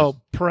it's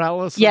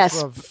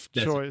paralysis of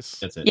choice.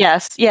 That's it.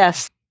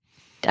 Yes.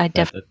 I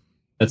definitely.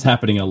 That's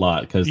happening a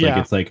lot because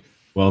it's like,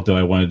 well, do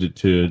I want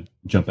to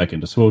jump back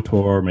into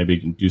SWTOR? Maybe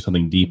do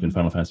something deep in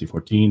Final Fantasy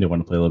 14. Do I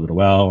want to play a little bit of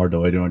WoW, or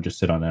do I want to just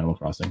sit on Animal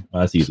Crossing?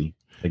 Well, that's easy.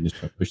 I can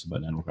just push the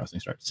button. Animal Crossing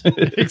starts.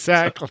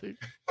 Exactly.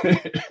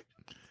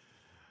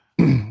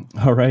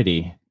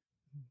 Alrighty.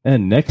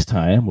 And next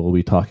time, we'll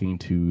be talking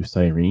to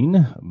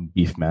Cyrene,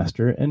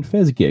 Beefmaster, and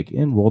Fezgig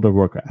in World of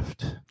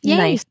Warcraft. Yay.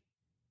 Nice.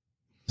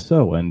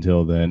 So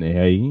until then,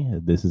 AIE,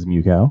 this is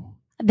Mew Cow.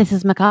 This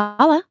is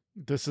Makala.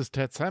 This is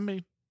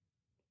Tetsemi.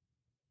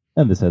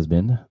 And this has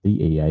been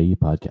the AIE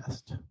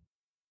Podcast.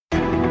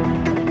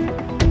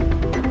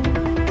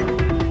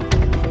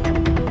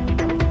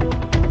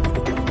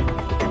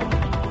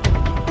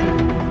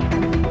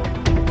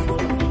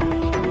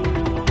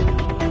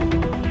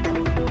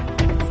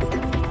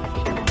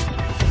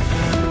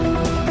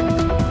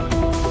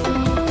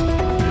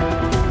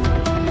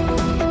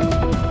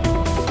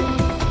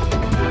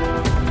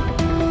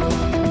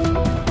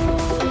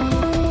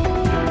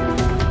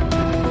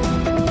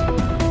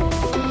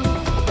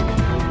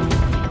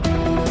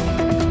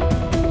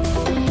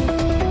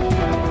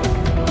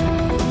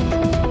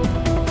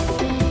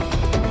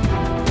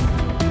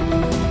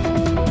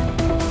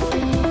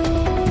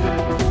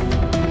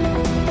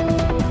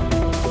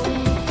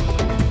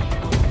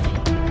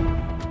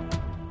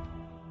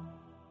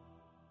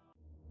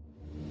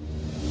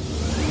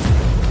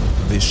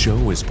 This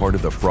show is part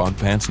of the Frog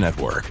Pants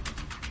Network.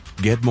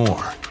 Get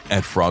more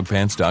at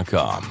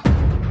frogpants.com.